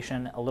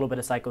medication, a little bit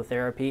of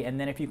psychotherapy, and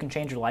then if you can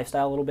change your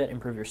lifestyle a little bit,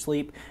 improve your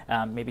sleep,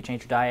 maybe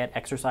change your diet,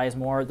 exercise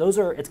more.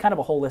 It's kind of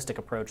a holistic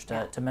approach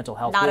to mental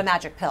health. Not a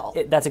magic pill.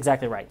 That's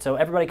exactly right. So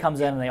everybody comes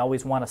in and they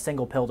always want a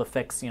single pill to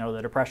fix,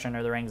 their depression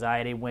or their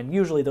anxiety, when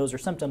usually those are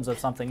symptoms of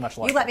something much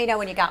larger. You let me know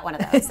when you got one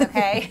of those,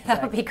 okay?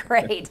 That would be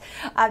great.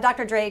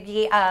 Dr.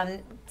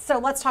 Draghi, so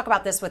let's talk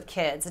about this with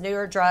kids. A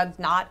newer drug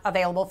not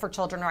available for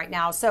children right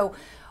now. So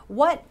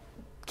what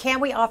can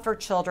we offer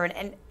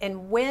children,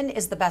 and when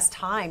is the best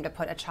time to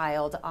put a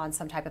child on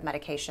some type of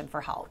medication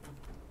for help?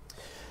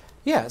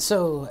 Yeah,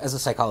 so as a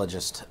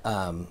psychologist,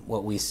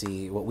 what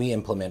we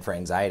implement for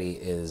anxiety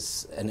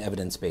is an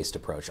evidence-based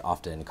approach.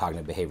 Often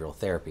cognitive behavioral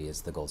therapy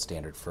is the gold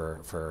standard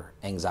for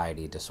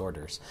anxiety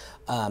disorders.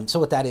 So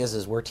what that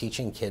is we're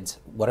teaching kids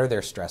what are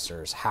their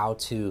stressors, how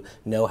to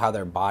know how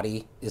their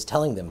body is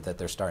telling them that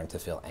they're starting to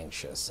feel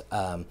anxious.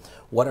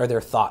 What are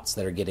their thoughts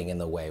that are getting in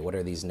the way? What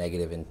are these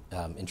negative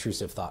and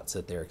intrusive thoughts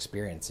that they're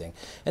experiencing?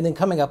 And then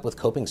coming up with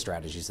coping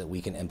strategies that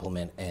we can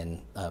implement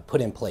and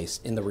put in place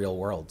in the real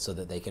world so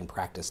that they can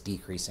practice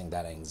decreasing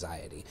that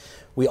anxiety.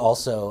 We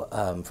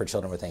also, for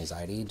children with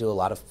anxiety, do a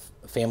lot of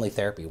family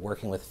therapy,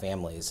 working with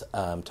families,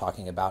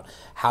 talking about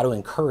how to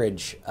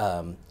encourage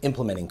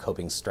implementing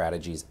coping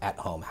strategies at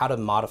home, how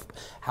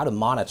to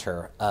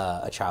monitor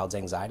a child's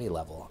anxiety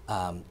level,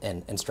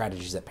 and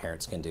strategies that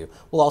parents can do.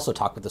 We'll also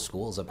talk with the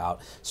schools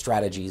about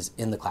strategies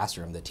in the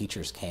classroom that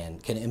teachers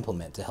can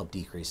implement to help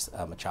decrease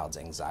a child's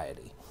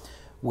anxiety.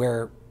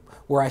 Where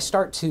I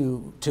start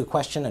to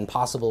question and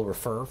possibly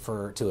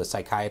refer to a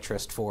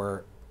psychiatrist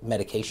for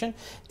medication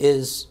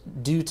is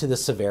due to the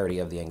severity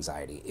of the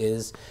anxiety.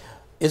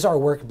 Is our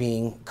work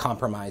being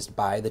compromised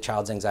by the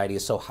child's anxiety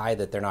is so high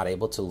that they're not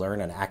able to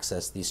learn and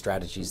access these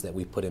strategies that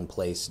we put in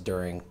place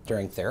during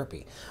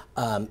therapy?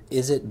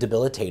 Is it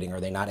debilitating? Are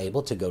they not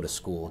able to go to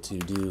school to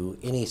do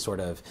any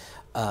sort of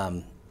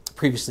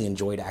previously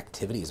enjoyed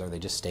activities? Are they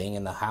just staying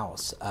in the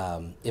house?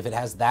 If it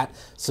has that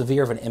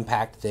severe of an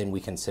impact, then we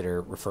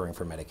consider referring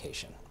for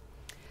medication.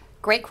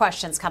 Great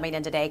questions coming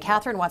in today.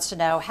 Catherine wants to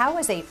know, how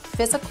is a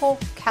physical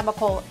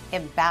chemical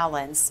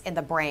imbalance in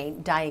the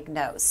brain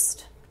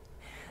diagnosed?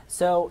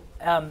 So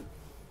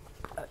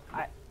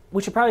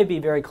we should probably be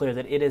very clear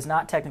that it is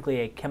not technically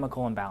a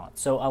chemical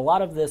imbalance. So a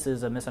lot of this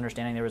is a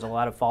misunderstanding. There was a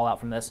lot of fallout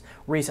from this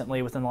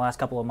recently within the last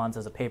couple of months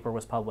as a paper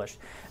was published.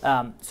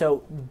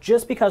 So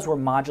just because we're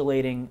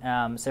modulating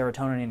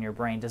serotonin in your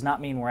brain does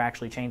not mean we're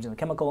actually changing the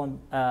chemical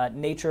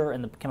nature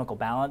and the chemical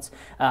balance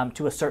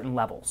to a certain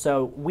level.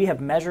 So we have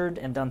measured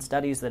and done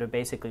studies that have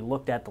basically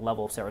looked at the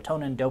level of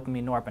serotonin,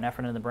 dopamine,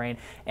 norepinephrine in the brain,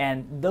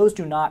 and those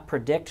do not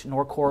predict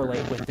nor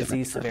correlate with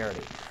disease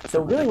severity.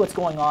 So really what's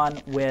going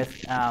on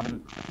with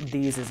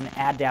these is an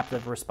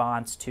adaptive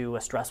response to a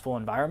stressful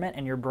environment,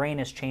 and your brain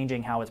is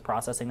changing how it's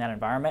processing that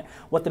environment.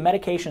 What the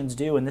medications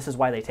do, and this is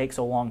why they take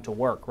so long to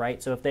work, right?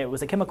 So if it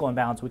was a chemical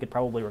imbalance, we could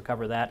probably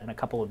recover that in a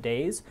couple of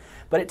days,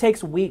 but it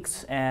takes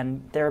weeks,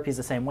 and therapy is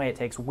the same way. It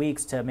takes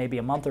weeks to maybe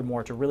a month or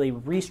more to really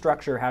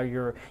restructure how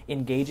you're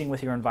engaging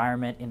with your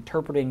environment,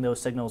 interpreting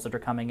those signals that are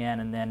coming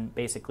in, and then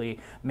basically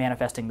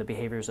manifesting the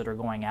behaviors that are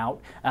going out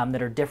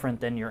that are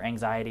different than your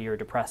anxiety or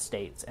depressed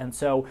states. And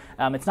so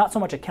it's not so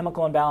much a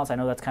chemical imbalance. I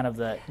know that's kind of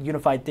the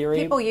unified theory.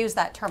 People use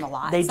that term a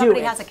lot. They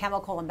Somebody do. has a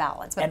chemical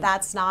imbalance, but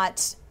that's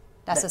not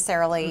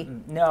necessarily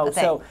no. the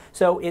thing.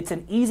 So it's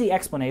an easy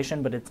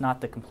explanation, but it's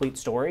not the complete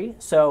story.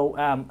 So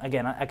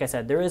again, like I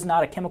said, there is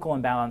not a chemical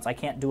imbalance. I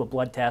can't do a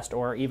blood test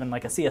or even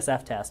like a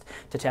CSF test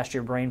to test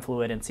your brain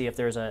fluid and see if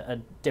there's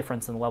a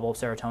difference in the level of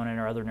serotonin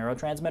or other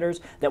neurotransmitters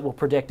that will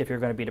predict if you're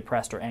going to be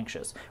depressed or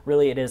anxious.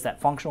 Really, it is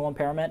that functional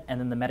impairment, and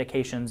then the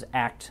medications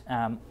act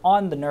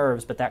on the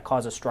nerves, but that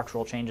causes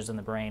structural changes in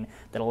the brain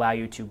that allow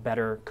you to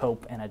better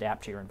cope and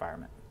adapt to your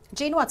environment.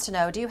 Jean wants to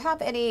know, do you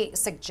have any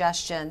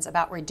suggestions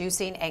about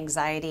reducing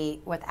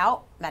anxiety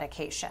without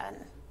medication?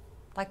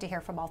 I'd like to hear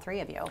from all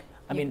three of you.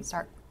 I mean,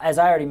 start. As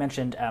I already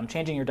mentioned,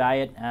 changing your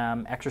diet,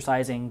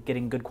 exercising,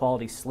 getting good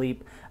quality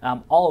sleep,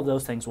 all of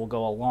those things will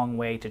go a long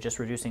way to just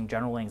reducing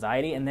general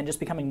anxiety, and then just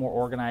becoming more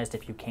organized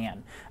if you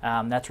can.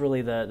 That's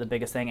really the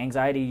biggest thing.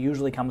 Anxiety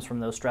usually comes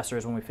from those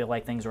stressors when we feel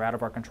like things are out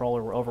of our control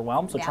or we're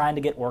overwhelmed. So trying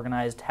to get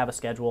organized, have a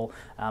schedule,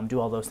 do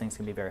all those things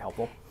can be very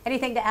helpful.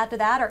 Anything to add to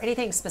that, or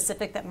anything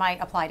specific that might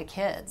apply to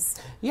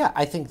kids? Yeah,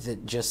 I think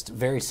that just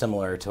very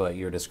similar to what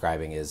you're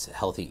describing is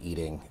healthy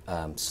eating,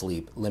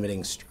 sleep,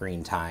 limiting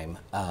screen time,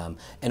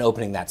 and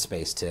opening that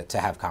space to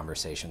have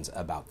conversations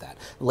about that.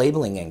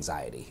 Labeling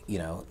anxiety,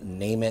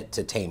 name it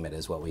to tame it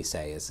is what we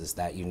say, is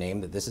that you name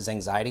that this is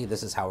anxiety,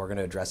 this is how we're going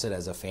to address it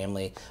as a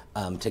family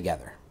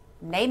together.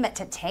 Name it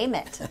to tame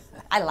it.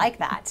 I like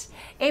that.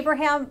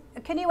 Abraham,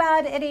 can you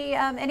add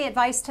any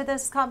advice to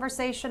this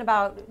conversation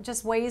about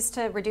just ways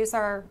to reduce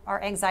our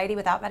anxiety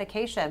without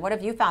medication? What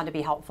have you found to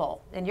be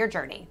helpful in your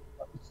journey?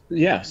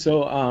 Yeah,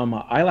 so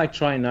I like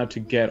trying not to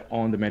get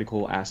on the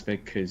medical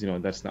aspect because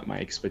that's not my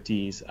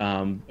expertise.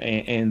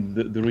 And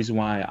the reason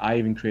why I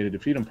even created the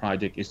Freedom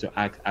Project is to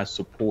act as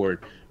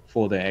support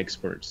for the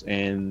experts,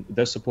 and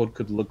the support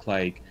could look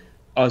like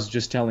us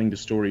just telling the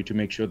story to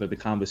make sure that the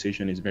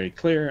conversation is very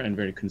clear and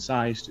very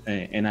concise.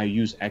 And I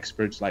use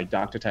experts like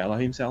Dr. Tyler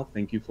himself.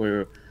 Thank you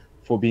for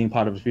being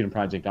part of the Freedom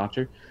Project,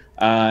 Doctor.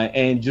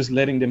 And just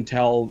letting them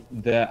tell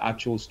the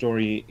actual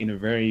story in a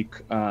very,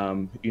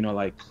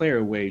 like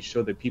clear way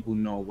so that people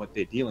know what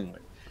they're dealing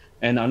with.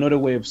 And another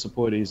way of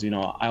support is,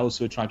 I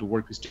also try to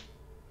work with state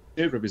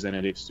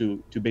representatives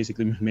to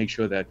basically make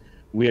sure that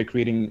we are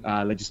creating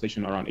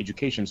legislation around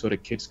education so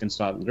that kids can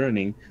start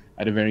learning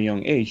at a very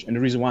young age. And the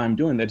reason why I'm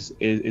doing that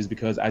is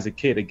because as a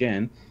kid,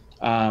 again,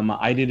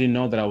 I didn't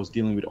know that I was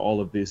dealing with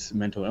all of these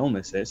mental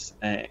illnesses.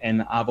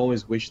 And I've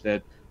always wished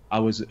that I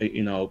was,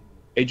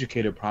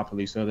 educated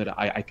properly so that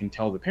I can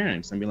tell the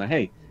parents and be like,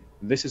 hey,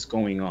 this is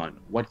going on.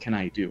 What can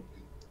I do?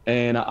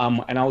 And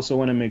I also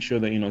want to make sure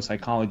that,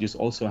 psychologists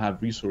also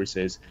have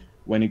resources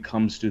when it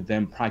comes to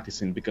them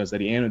practicing, because at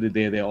the end of the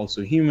day, they're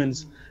also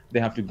humans.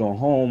 They have to go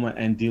home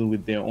and deal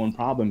with their own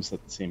problems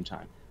at the same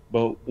time.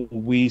 But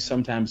we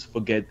sometimes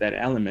forget that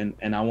element.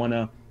 And I want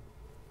to,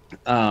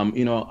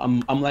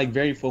 I'm like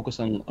very focused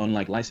on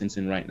like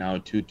licensing right now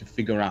to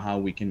figure out how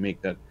we can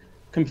make that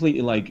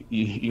completely like,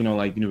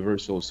 like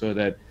universal so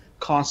that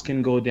costs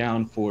can go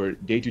down for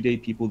day-to-day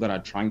people that are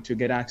trying to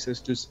get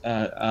access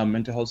to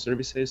mental health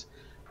services.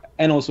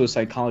 And also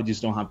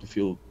psychologists don't have to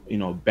feel,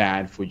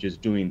 bad for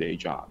just doing their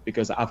job.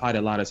 Because I've had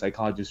a lot of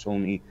psychologists tell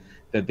me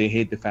that they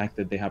hate the fact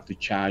that they have to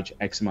charge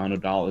X amount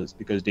of dollars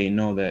because they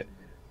know that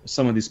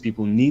some of these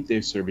people need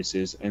their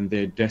services and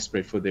they're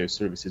desperate for their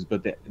services,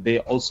 but they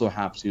also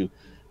have to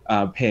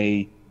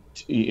pay,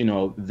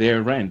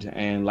 their rent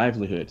and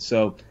livelihood.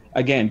 So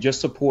again, just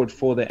support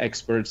for the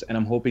experts, and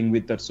I'm hoping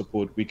with that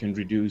support we can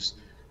reduce,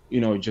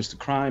 just the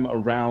crime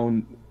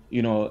around,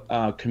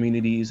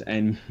 communities,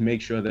 and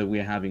make sure that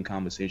we're having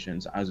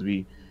conversations as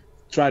we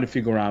try to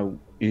figure out,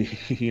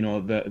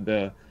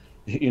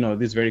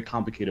 this very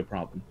complicated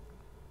problem.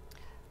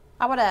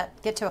 I want to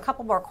get to a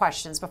couple more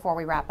questions before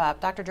we wrap up.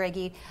 Dr.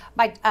 Draghi,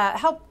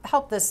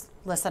 help this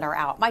listener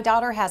out. My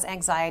daughter has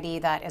anxiety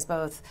that is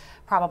both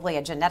probably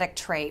a genetic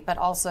trait, but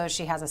also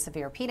she has a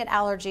severe peanut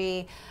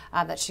allergy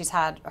that she's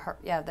had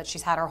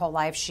her whole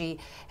life. She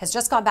has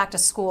just gone back to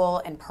school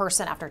in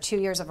person after 2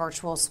 years of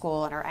virtual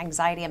school, and her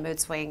anxiety and mood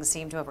swings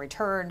seem to have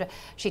returned.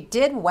 She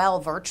did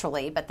well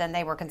virtually, but then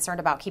they were concerned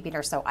about keeping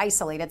her so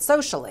isolated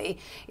socially.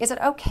 Is it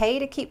okay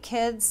to keep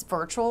kids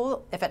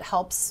virtual if it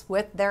helps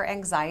with their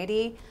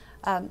anxiety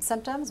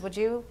symptoms? Would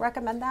you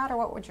recommend that, or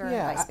what would your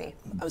advice be?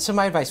 So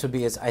my advice would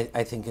be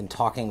I think in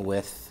talking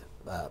with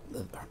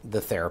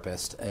the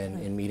therapist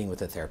and in meeting with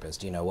the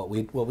therapist,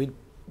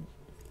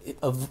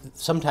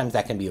 sometimes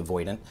that can be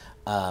avoidant,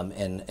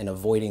 and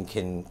avoiding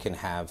can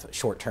have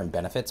short-term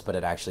benefits, but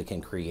it actually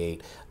can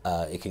create,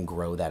 it can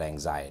grow that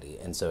anxiety,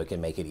 and so it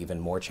can make it even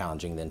more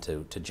challenging than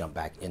to jump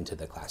back into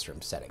the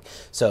classroom setting.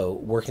 So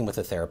working with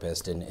a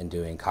therapist and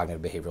doing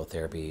cognitive behavioral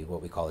therapy,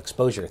 what we call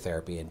exposure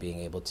therapy, and being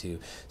able to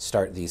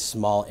start these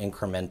small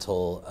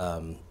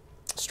incremental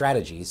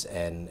strategies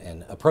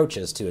and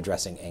approaches to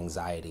addressing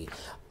anxiety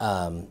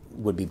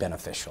would be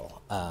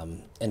beneficial.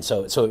 And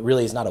so it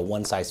really is not a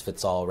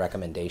one-size-fits-all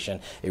recommendation.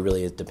 It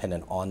really is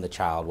dependent on the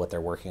child, what they're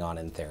working on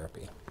in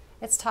therapy.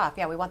 It's tough.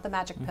 Yeah, we want the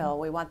magic pill.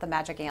 We want the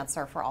magic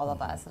answer for all of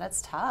us, and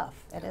it's tough.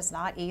 It is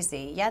not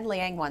easy. Yen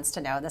Liang wants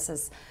to know, this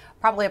is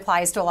probably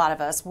applies to a lot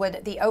of us,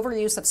 would the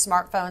overuse of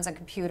smartphones and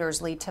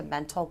computers lead to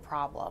mental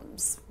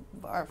problems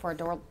for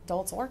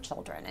adults or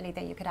children?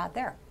 Anything you could add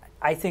there?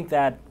 I think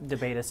that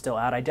debate is still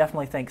out. I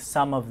definitely think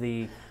some of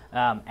the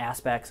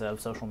aspects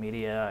of social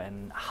media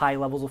and high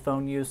levels of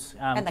phone use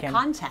and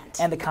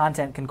the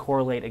content can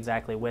correlate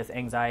exactly with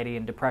anxiety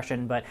and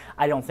depression, but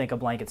I don't think a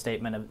blanket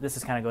statement of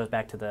this kind of goes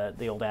back to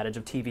the old adage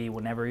of TV.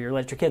 Whenever you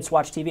let your kids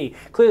watch TV,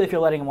 clearly if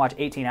you're letting them watch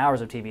 18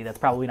 hours of TV, that's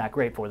probably not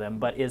great for them,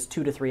 but is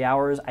 2 to 3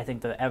 hours, I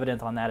think the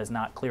evidence on that is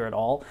not clear at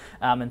all.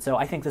 And so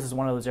I think this is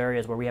one of those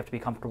areas where we have to be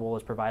comfortable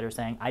as providers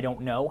saying, I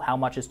don't know how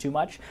much is too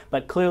much,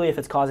 but clearly if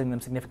it's causing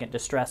them significant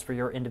distress for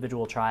your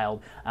individual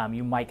child,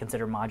 you might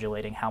consider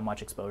modulating how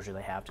much exposure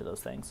they have to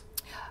those things.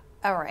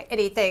 All right.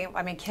 Anything,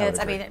 kids,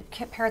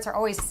 parents are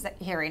always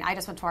hearing, I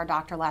just went to our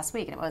doctor last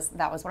week and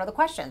that was one of the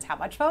questions. How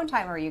much phone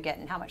time are you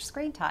getting? How much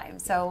screen time?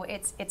 So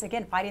it's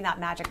again, finding that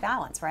magic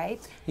balance, right?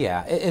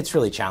 Yeah, it's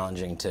really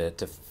challenging to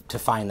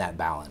find that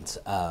balance.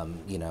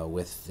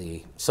 With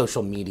the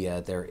social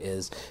media,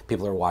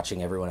 people are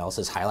watching everyone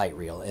else's highlight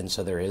reel. And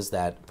so there is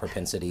that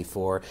propensity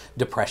for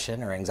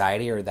depression or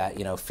anxiety or that,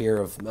 fear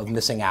of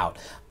missing out.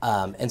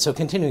 And so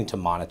continuing to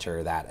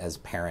monitor that as a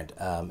parent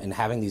and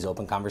having these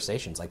open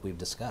conversations like we've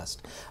discussed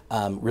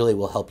really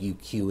will help you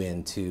cue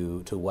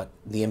into what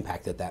the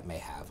impact that may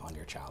have on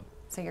your child.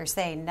 So you're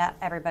saying not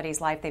everybody's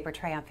life they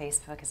portray on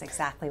Facebook is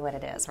exactly what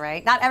it is,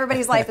 right? Not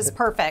everybody's life is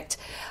perfect.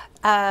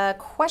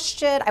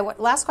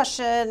 Last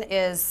question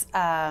is,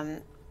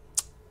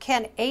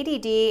 can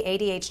ADD,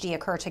 ADHD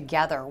occur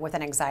together with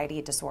an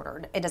anxiety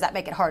disorder? And does that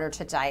make it harder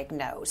to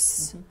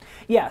diagnose?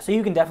 Yeah, so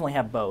you can definitely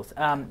have both.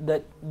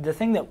 The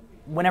thing that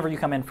whenever you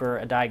come in for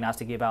a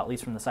diagnostic eval, at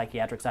least from the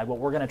psychiatric side, what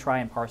we're going to try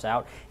and parse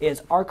out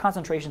is, are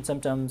concentration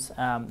symptoms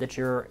that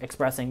you're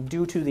expressing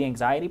due to the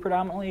anxiety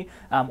predominantly,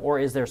 or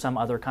is there some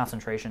other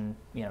concentration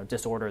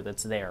disorder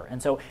that's there?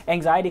 And so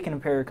anxiety can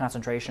impair your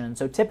concentration.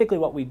 So typically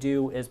what we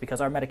do is,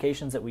 because our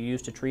medications that we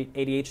use to treat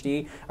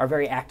ADHD are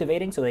very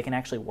activating, so they can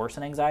actually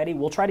worsen anxiety,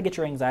 we'll try to get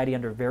your anxiety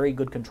under very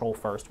good control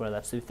first, whether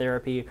that's through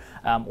therapy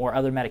or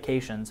other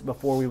medications,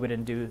 before we would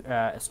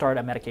start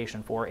a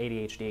medication for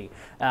ADHD.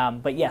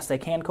 But yes, they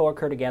can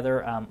co-occur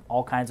together.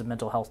 All kinds of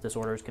mental health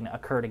disorders can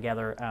occur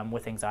together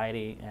with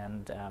anxiety,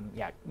 and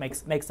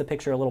makes the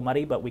picture a little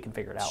muddy, but we can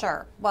figure it out.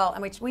 Sure. Well,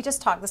 and we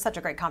just talked, this is such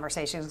a great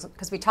conversation,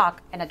 because we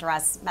talk and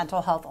address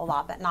mental health a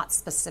lot, but not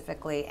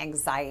specifically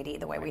anxiety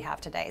the way we have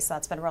today. So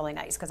that's been really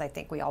nice, because I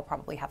think we all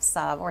probably have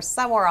some, or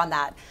somewhere on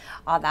that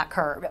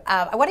curve.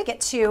 I want to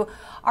get to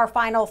our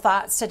final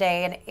thoughts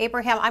today, and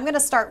Abraham, I'm going to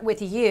start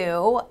with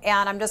you,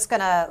 and I'm just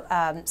going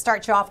to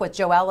start you off with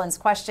Joellen's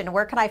question.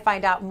 Where can I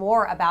find out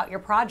more about your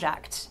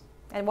project?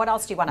 And what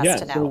else do you want us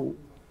to know?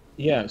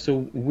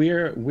 So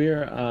we're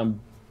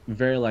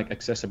very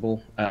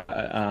accessible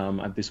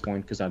at this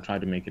point, because I've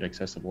tried to make it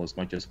accessible as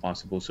much as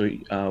possible. So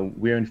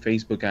we're on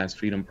Facebook as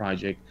Freedom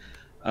Project,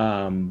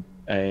 and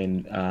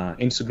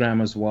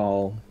Instagram as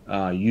well,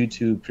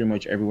 YouTube, pretty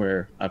much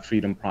everywhere at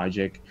Freedom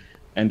Project.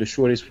 And the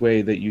shortest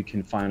way that you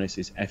can find us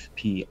is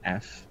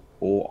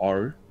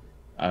FPFOR.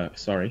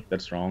 Sorry,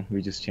 that's wrong.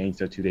 We just changed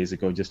that 2 days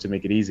ago just to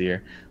make it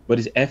easier. But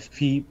it's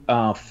FP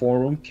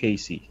Forum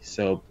KC.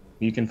 So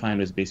you can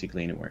find us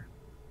basically anywhere.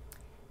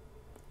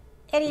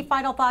 Any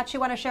final thoughts you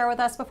want to share with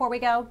us before we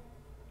go?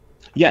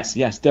 Yes,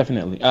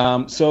 definitely. I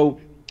want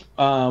to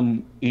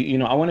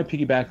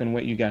piggyback on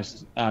what you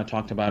guys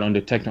talked about on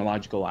the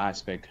technological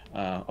aspect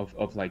of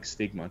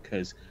stigma,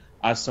 because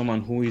as someone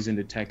who is in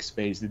the tech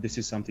space, this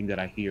is something that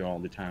I hear all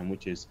the time,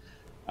 which is,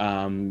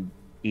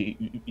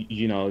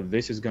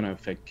 this is going to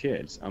affect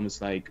kids. I'm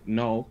just like,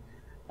 no.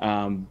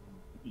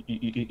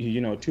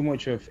 Too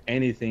much of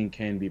anything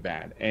can be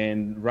bad.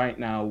 And right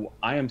now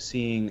I am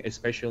seeing,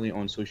 especially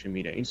on social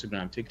media,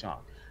 Instagram,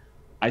 TikTok,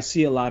 I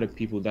see a lot of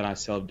people that are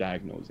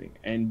self-diagnosing,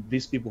 and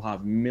these people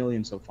have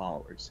millions of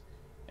followers,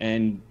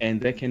 and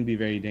that can be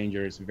very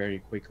dangerous very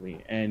quickly.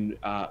 And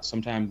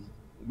sometimes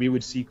we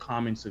would see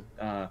comments of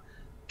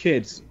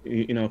kids,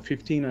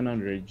 15 and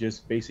under,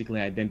 just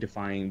basically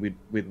identifying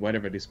with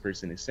whatever this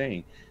person is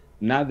saying.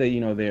 Not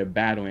that they're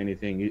bad or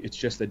anything, it's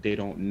just that they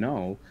don't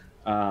know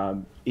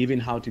even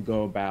how to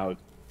go about,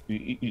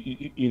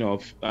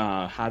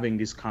 having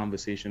this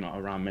conversation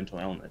around mental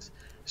illness.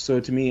 So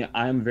to me,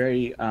 I'm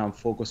very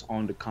focused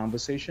on the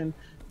conversation,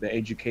 the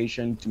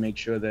education, to make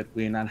sure that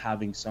we're not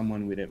having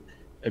someone with a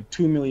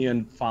 2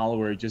 million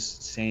follower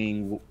just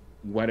saying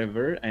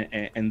whatever,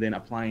 and then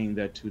applying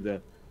that to the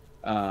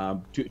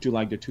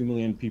the 2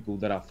 million people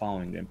that are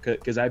following them,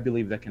 because I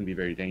believe that can be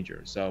very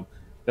dangerous. So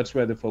that's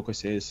where the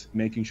focus is,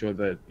 making sure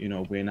that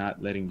we're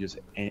not letting just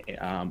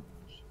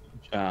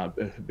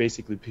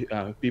basically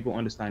people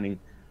understanding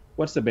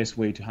what's the best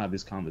way to have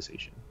this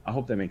conversation. I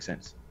hope that makes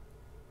sense.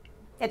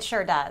 It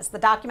sure does. The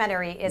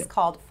documentary is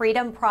called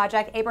Freedom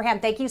Project. Abraham,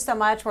 thank you so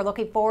much. We're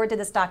looking forward to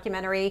this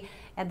documentary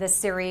and this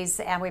series,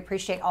 and we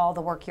appreciate all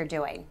the work you're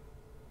doing.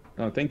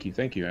 Oh, thank you.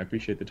 I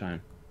appreciate the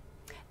time.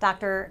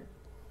 Dr.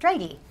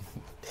 Drady,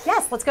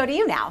 yes, let's go to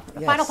you now.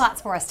 The final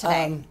thoughts for us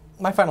today.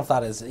 My final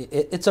thought is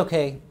it's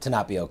okay to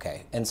not be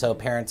okay. And so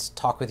parents,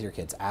 talk with your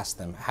kids, ask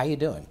them, how you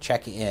doing?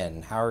 Check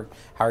in, how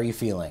are you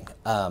feeling?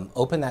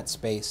 Open that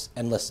space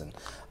and listen.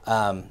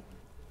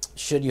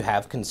 Should you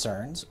have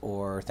concerns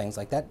or things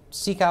like that,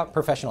 seek out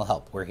professional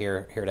help. We're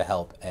here to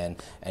help and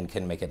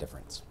can make a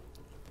difference.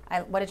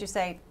 What did you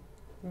say?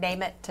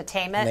 Name it to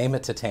tame it? Name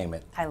it to tame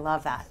it. I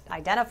love that.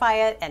 Identify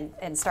it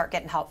and start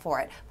getting help for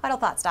it. Final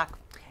thoughts, Doc?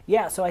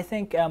 Yeah, so I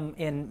think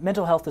in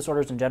mental health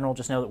disorders in general,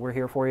 just know that we're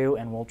here for you,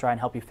 and we'll try and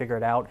help you figure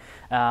it out.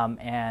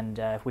 And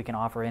if we can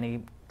offer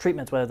any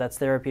treatments, whether that's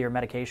therapy or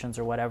medications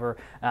or whatever,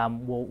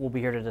 we'll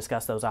be here to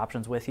discuss those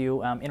options with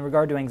you. In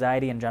regard to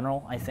anxiety in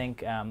general, I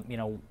think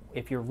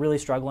if you're really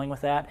struggling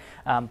with that,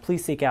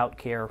 please seek out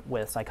care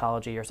with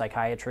psychology or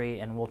psychiatry,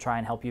 and we'll try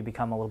and help you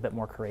become a little bit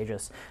more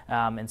courageous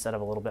instead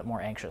of a little bit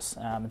more anxious.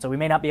 And so we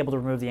may not be able to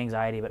remove the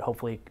anxiety, but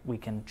hopefully we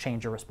can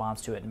change your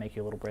response to it and make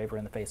you a little braver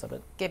in the face of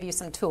it. Give you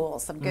some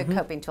tools, some good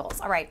coping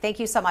tools. All right, thank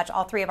you so much,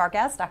 all three of our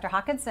guests. Dr.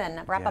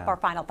 Hawkinson, wrap up our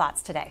final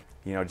thoughts today.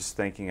 Just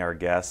thanking our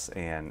guests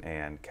and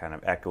kind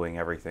of echoing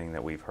everything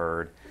that we've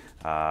heard.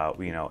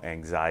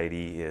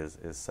 Anxiety is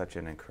such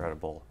an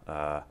incredible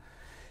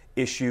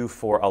issue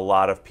for a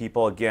lot of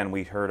people. Again,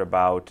 we heard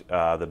about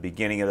the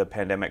beginning of the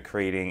pandemic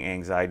creating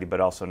anxiety, but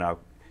also now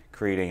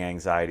creating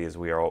anxiety as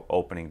we are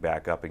opening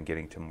back up and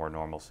getting to more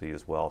normalcy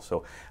as well.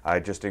 So I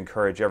just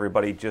encourage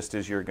everybody, just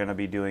as you're going to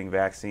be doing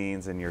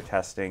vaccines and your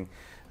testing,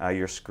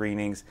 your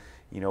screenings,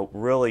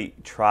 really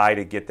try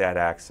to get that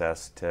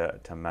access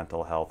to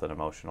mental health and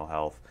emotional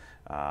health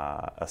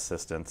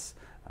assistance.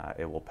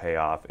 it will pay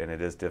off. And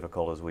it is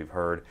difficult, as we've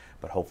heard,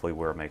 but hopefully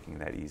we're making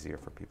that easier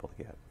for people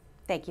to get.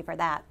 Thank you for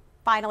that.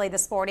 Finally,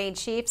 this morning,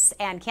 Chiefs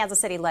and Kansas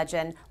City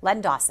legend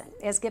Len Dawson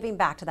is giving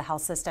back to the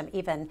health system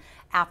even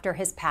after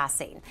his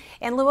passing.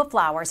 In lieu of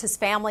flowers, his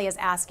family is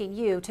asking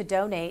you to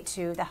donate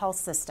to the health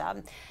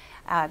system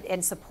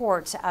in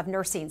support of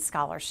nursing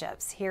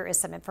scholarships. Here is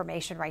some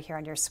information right here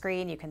on your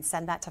screen. You can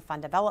send that to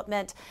Fund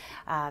Development.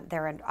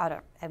 They're in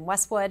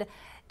Westwood.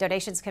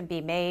 Donations can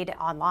be made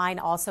online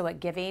also at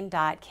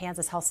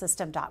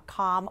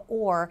giving.kansashealthsystem.com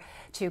or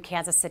to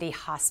Kansas City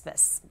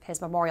Hospice.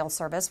 His memorial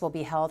service will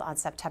be held on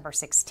September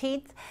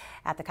 16th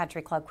at the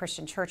Country Club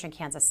Christian Church in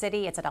Kansas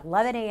City. It's at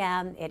 11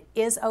 a.m. It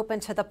is open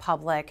to the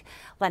public.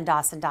 Len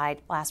Dawson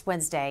died last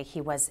Wednesday.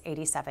 He was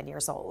 87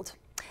 years old.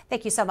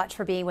 Thank you so much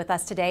for being with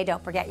us today.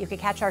 Don't forget you can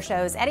catch our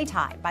shows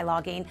anytime by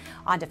logging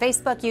onto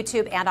Facebook,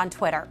 YouTube, and on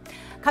Twitter.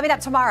 Coming up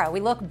tomorrow,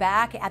 we look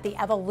back at the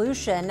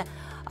evolution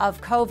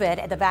of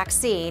COVID and the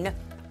vaccine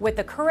with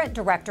the current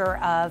director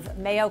of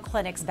Mayo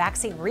Clinic's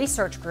Vaccine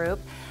Research Group,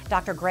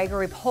 Dr.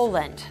 Gregory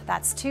Poland.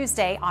 That's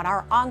Tuesday on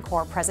our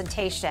Encore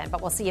presentation.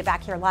 But we'll see you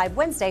back here live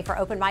Wednesday for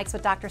Open Mics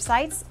with Dr.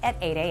 Seitz at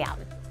 8 a.m.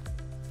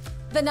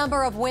 The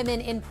number of women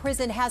in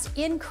prison has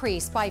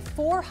increased by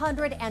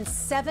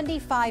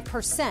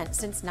 475%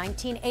 since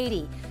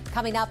 1980.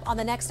 Coming up on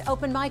the next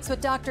Open Mics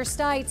with Dr.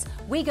 Seitz,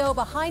 we go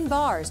behind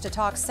bars to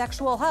talk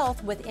sexual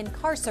health with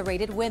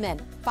incarcerated women.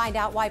 Find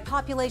out why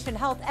population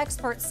health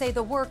experts say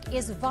the work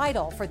is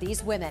vital for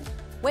these women.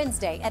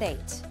 Wednesday at 8.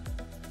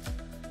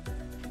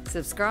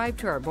 Subscribe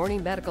to our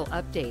morning medical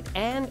update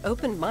and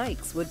Open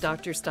Mics with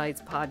Dr.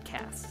 Seitz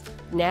podcast.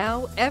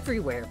 Now,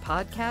 everywhere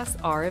podcasts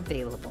are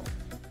available.